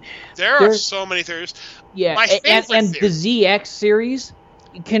 There are so many theories. Yeah, My favorite and theory. the ZX series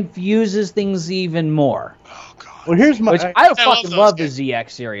confuses things even more. Oh god. Well, here's my. Which I fucking love those love the games. ZX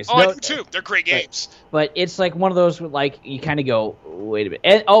series. Oh, I do too. They're great games. But it's like one of those with, like, you kind of go, wait a minute.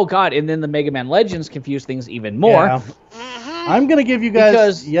 And, oh god, and then the Mega Man Legends confuse things even more. Yeah. Mm-hmm. I'm gonna give you guys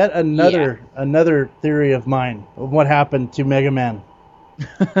Because- yet another theory of mine of what happened to Mega Man.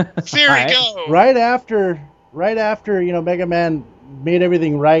 Theory Alright. go. Right after Mega Man made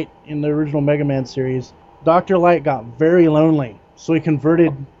everything right in the original Mega Man series, Dr. Light got very lonely, so he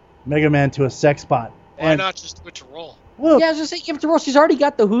converted Mega Man to a sex bot. Why not just switch a roll? Well, Yeah, I was just saying, after all, she's already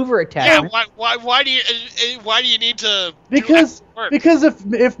got the Hoover Yeah. attachment. Why do you need to? because do work? because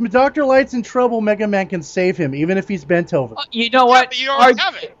if Dr. Light's in trouble, Mega Man can save him, even if he's bent over. You know Yeah, what? but you already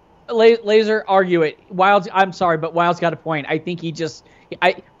have it. Laser, argue it. I'm sorry, but Wild's got a point. I think he just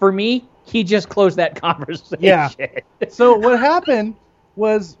closed that conversation. Yeah. So what happened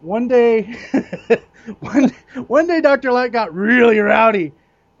was one day Dr. Light got really rowdy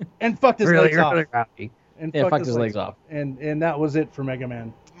and fucked his legs off. rowdy. And Yeah, fucked his legs off. And that was it for Mega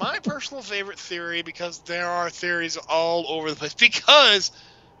Man. My personal favorite theory, because there are theories all over the place, because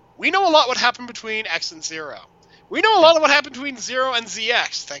we know a lot what happened between X and Zero. We know a lot of what happened between Zero and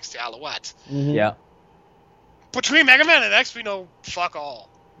ZX, thanks to Alouette. Mhm. Yeah. Between Mega Man and X, we know fuck all.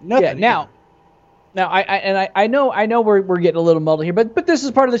 Nothing. Yeah. Now I know we're getting a little muddled here, but this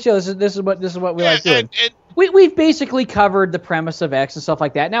is part of the show. This is what we like doing. We've basically covered the premise of X and stuff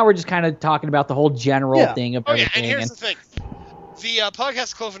like that. Now we're just kind of talking about the whole general thing of everything. And here's the thing. The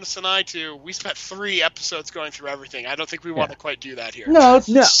podcast Clovis and I, too, we spent 3 episodes going through everything. I don't think we want to quite do that here. No, it's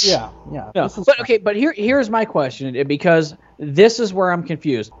No. Yeah. No, This is but fine. okay, but here's my question, because this is where I'm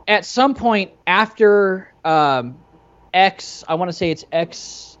confused. At some point after X, I want to say it's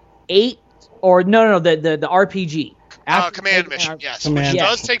X8 or no, the RPG. Command Mission, yes. Command. Which Yes.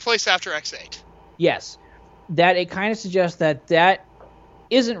 does take place after X8. Yes, that it kind of suggests that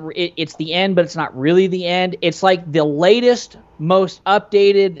isn't it's the end, but it's not really the end. It's like the latest, most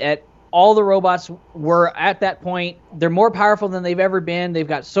updated. At all the robots were at that point. They're more powerful than they've ever been. They've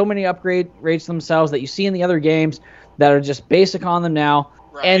got so many upgrades themselves that you see in the other games that are just basic on them now.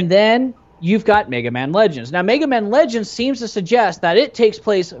 Right. And then you've got Mega Man Legends. Now, Mega Man Legends seems to suggest that it takes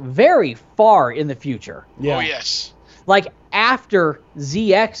place very far in the future, Yeah. Oh, yes. like after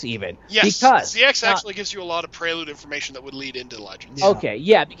ZX even. Yes, because ZX actually gives you a lot of prelude information that would lead into Legends. Yeah. Okay,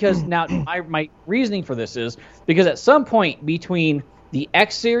 yeah, because now my reasoning for this is because at some point between the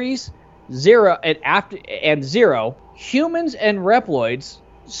X series, Zero and Zero, humans and Reploids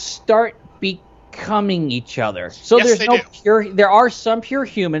start becoming each other. So Yes, there's they no do. pure. There are some pure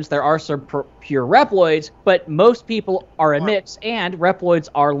humans, there are some pure Reploids, but most people are a mix, and Reploids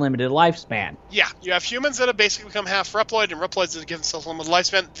are limited lifespan. Yeah, you have humans that have basically become half Reploid, and Reploids that give themselves limited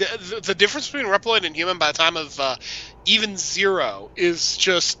lifespan. The difference between Reploid and human by the time of even Zero is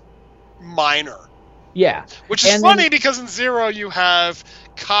just minor. Yeah. Which is And funny then- because in Zero you have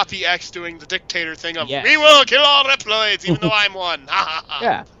Copy X doing the dictator thing of, Yes. we will kill all Reploids, even though I'm one. Ha ha ha.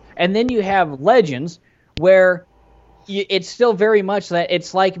 Yeah. And then you have Legends, where it's still very much that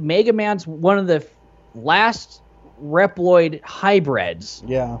it's like Mega Man's one of the last Reploid hybrids,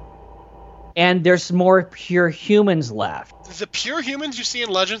 Yeah. and there's more pure humans left. The pure humans you see in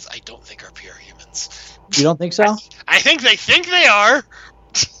Legends, I don't think are pure humans. You don't think so? I think they are.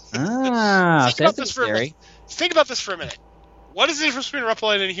 Ah, Think about that's this for a scary. minute. Think about this for a minute. What is the difference between a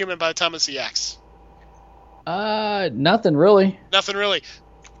Reploid and a human by the time of ZX? Nothing really. Nothing really.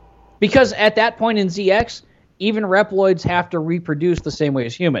 Because at that point in ZX, even Reploids have to reproduce the same way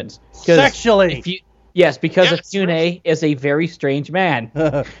as humans. 'Cause Sexually. Yes, because Yes, Akune is a very strange man.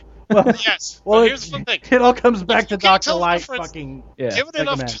 well, Yes. well, But here's the thing. it all comes back to You can't Dr. tell the Light difference. fucking... Yeah. Given Mega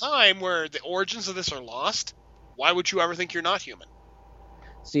enough Man. time where the origins of this are lost, why would you ever think you're not human?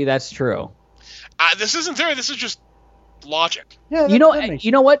 See, that's true. This isn't theory. This is just logic. Yeah, You that makes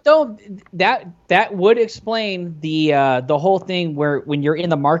know what though? That would explain the whole thing where when you're in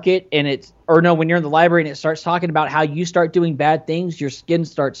the market and when you're in the library and it starts talking about how you start doing bad things, your skin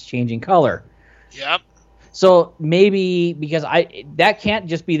starts changing color. Yep. So maybe because that can't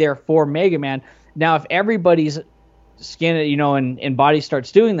just be there for Mega Man. Now, if everybody's skin, and body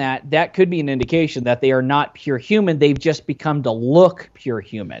starts doing that, that could be an indication that they are not pure human. They've just become to look pure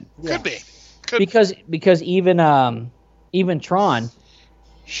human. Could be. Because even Tron,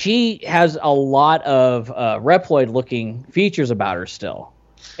 she has a lot of Reploid looking features about her still,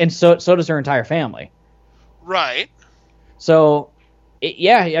 and so does her entire family. Right. So.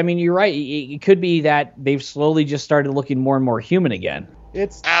 I mean, you're right. It could be that they've slowly just started looking more and more human again.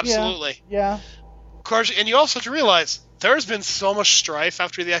 It's Absolutely. Yeah. Of course, and you also have to realize there's been so much strife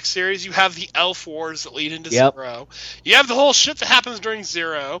after the X series. You have the Elf Wars that lead into Yep. Zero. You have the whole shit that happens during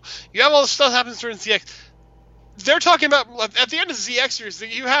Zero. You have all the stuff that happens during ZX. They're talking about at the end of the ZX series.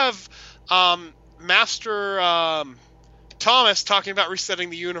 You have Master Thomas talking about resetting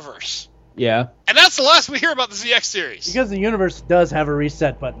the universe. Yeah. And that's the last we hear about the ZX series. Because the universe does have a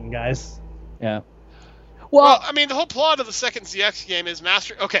reset button, guys. Yeah. Well, I mean, the whole plot of the second ZX game is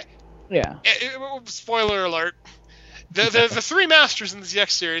Master... Okay, Yeah. spoiler alert. The three masters in the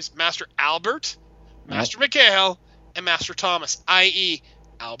ZX series, Master Albert, Master Mikhail, and Master Thomas, i.e.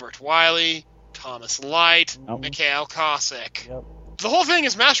 Albert Wily, Thomas Light, Mikhail Cossack. Yep. The whole thing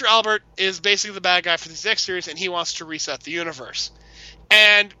is Master Albert is basically the bad guy for the ZX series, and he wants to reset the universe.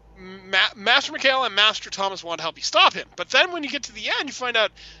 And Master Mikhail and Master Thomas want to help you stop him. But then when you get to the end, you find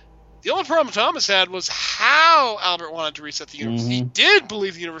out the only problem Thomas had was how Albert wanted to reset the universe. He did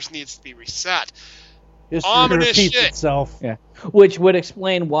believe the universe needs to be reset. History Ominous repeats shit. itself. Yeah. Which would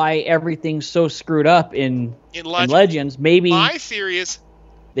explain why everything's so screwed up in Legends. Maybe My theory is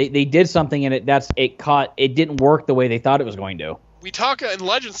they did something and it didn't work the way they thought it was going to. we talk in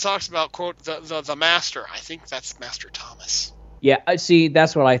Legends talks about quote the master. I think that's Master Thomas. Yeah, see,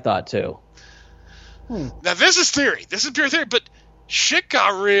 that's what I thought too. Now this is theory. This is pure theory, but shit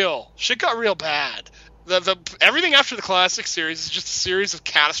got real. Shit got real bad. The everything after the classic series is just a series of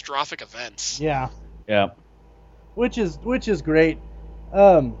catastrophic events. Yeah. Yeah. Which is great.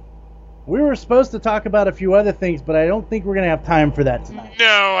 We were supposed to talk about a few other things, but I don't think we're gonna have time for that tonight.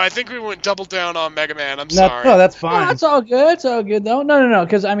 No, I think we went double down on Mega Man. I'm sorry. No, that's No, fine. that's all good. It's all good though. No.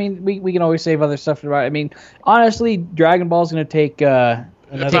 Because I mean, we can always save other stuff about it. I mean, honestly, Dragon Ball's going to take About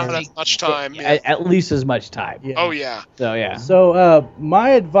as much time. Yeah. at least as much time. Yeah. Oh yeah. So yeah. So,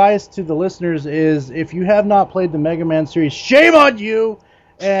 my advice to the listeners is, if you have not played the Mega Man series, shame on you,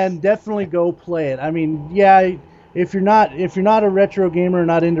 and definitely go play it. I mean, yeah, if you're not a retro gamer or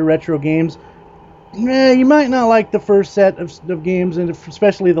not into retro games, you might not like the first set of games, and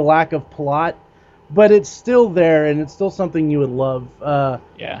especially the lack of plot, but it's still there, and it's still something you would love.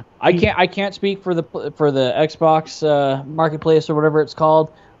 Yeah, I can't speak for the Xbox Marketplace or whatever it's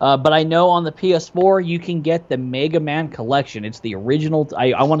called, but I know on the PS4 you can get the Mega Man Collection. It's the original.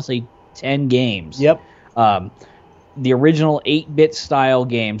 I want to say 10 games. Yep. The original 8-bit style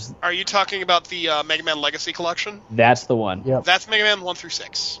games. Are you talking about the Mega Man Legacy Collection? That's the one. Yep. That's Mega Man 1 through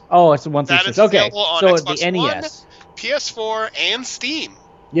 6. Oh, it's the 1 through That 6. is Okay, available on so Xbox the One, NES. PS4, and Steam.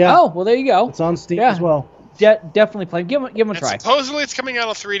 Yeah. Oh, well, there you go. It's on Steam Yeah. as well. Definitely play. Give them a And try. supposedly it's coming out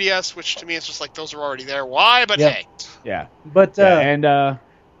on 3DS, which to me is just like, those are already there. Why? But Yep. hey. Yeah. But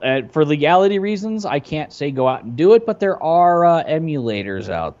And for legality reasons, I can't say go out and do it, but there are emulators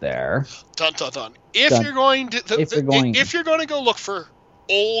out there. Dun dun dun. If Dun. you're going to if you're going to go look for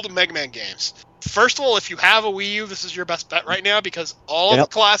old Mega Man games, first of all, if you have a Wii U, this is your best bet right now, because all of the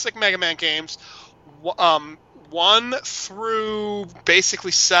classic Mega Man games, 1 through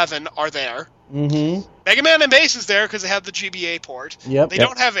basically 7 are there. Mm-hmm. Mega Man and Base is there because they have the GBA port. Yep. They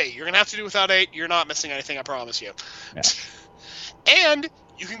don't have 8. You're going to have to do without 8. You're not missing anything, I promise you. Yeah. And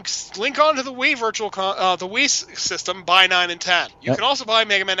you can link onto the Wii the Wii system, buy 9 and 10. You can also buy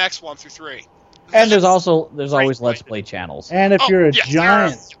Mega Man X 1 through 3. And there's always Let's Play channels. And if you're a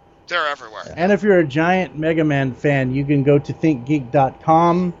giant... They're everywhere. And if you're a giant Mega Man fan, you can go to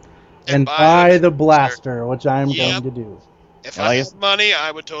thinkgeek.com and buy the blaster, which I'm going to do. If I had money,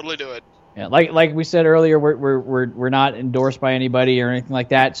 I would totally do it. Yeah, like we said earlier, we're not endorsed by anybody or anything like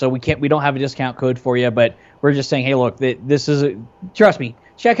that, so we don't have a discount code for you. But we're just saying, hey, look, this is trust me,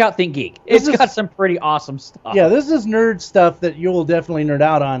 check out ThinkGeek. It's got some pretty awesome stuff. Yeah, this is nerd stuff that you'll definitely nerd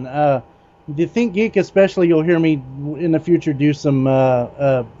out on. The ThinkGeek, especially, you'll hear me in the future do some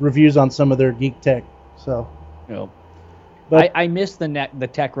reviews on some of their geek tech. So, but I missed the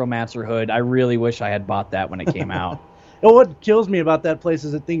Techromancer hood. I really wish I had bought that when it came out. What kills me about that place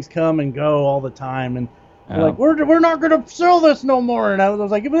is that things come and go all the time, and like we're not going to sell this no more. And I was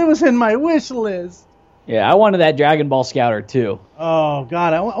like, but it was in my wish list. Yeah, I wanted that Dragon Ball Scouter too. Oh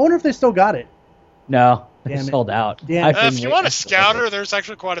God, I wonder if they still got it. No, they sold out. If you want a Scouter, there's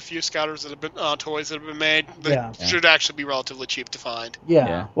actually quite a few Scouters that have been toys that have been made that should actually be relatively cheap to find.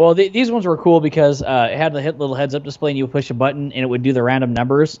 Yeah. Well, these ones were cool because it had the little heads-up display, and you would push a button, and it would do the random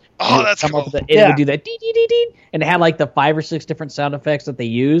numbers. Oh, that's cool. It would do that dee dee dee dee, and it had like the 5 or 6 different sound effects that they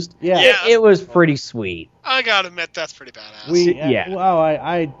used. Yeah. It was pretty sweet. I gotta admit, that's pretty badass. Wow,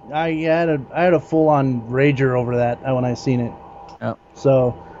 I had a full-on rager over that when I seen it. Oh.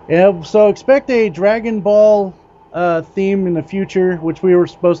 So expect a Dragon Ball theme in the future, which we were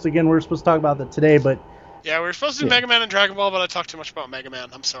supposed to talk about that today, but yeah, we were supposed to do Mega Man and Dragon Ball, but I talked too much about Mega Man.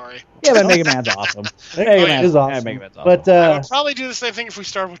 I'm sorry. Yeah, but Mega Man's awesome. Mega Man is awesome. Mega Man's awesome. But I would probably do the same thing if we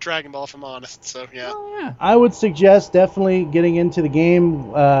started with Dragon Ball, if I'm honest. So yeah. I would suggest definitely getting into the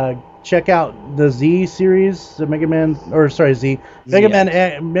game. Check out the Z series, the Mega Man ZX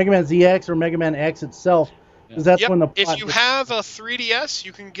or Mega Man X itself. Because that's when the plot if you have a 3DS,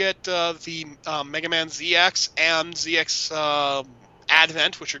 you can get the Mega Man ZX and ZX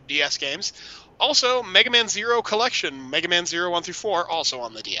Advent, which are DS games. Also, Mega Man Zero Collection, Mega Man 0 1 through 4, also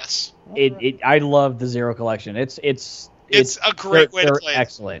on the DS. I love the Zero Collection. It's a great way to play.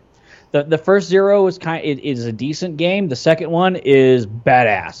 Excellent. The first Zero is a decent game. The second one is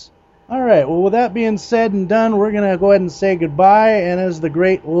badass. All right. Well, with that being said and done, we're gonna go ahead and say goodbye. And as the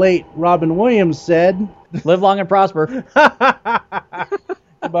great late Robin Williams said, live long and prosper.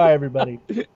 Goodbye, everybody.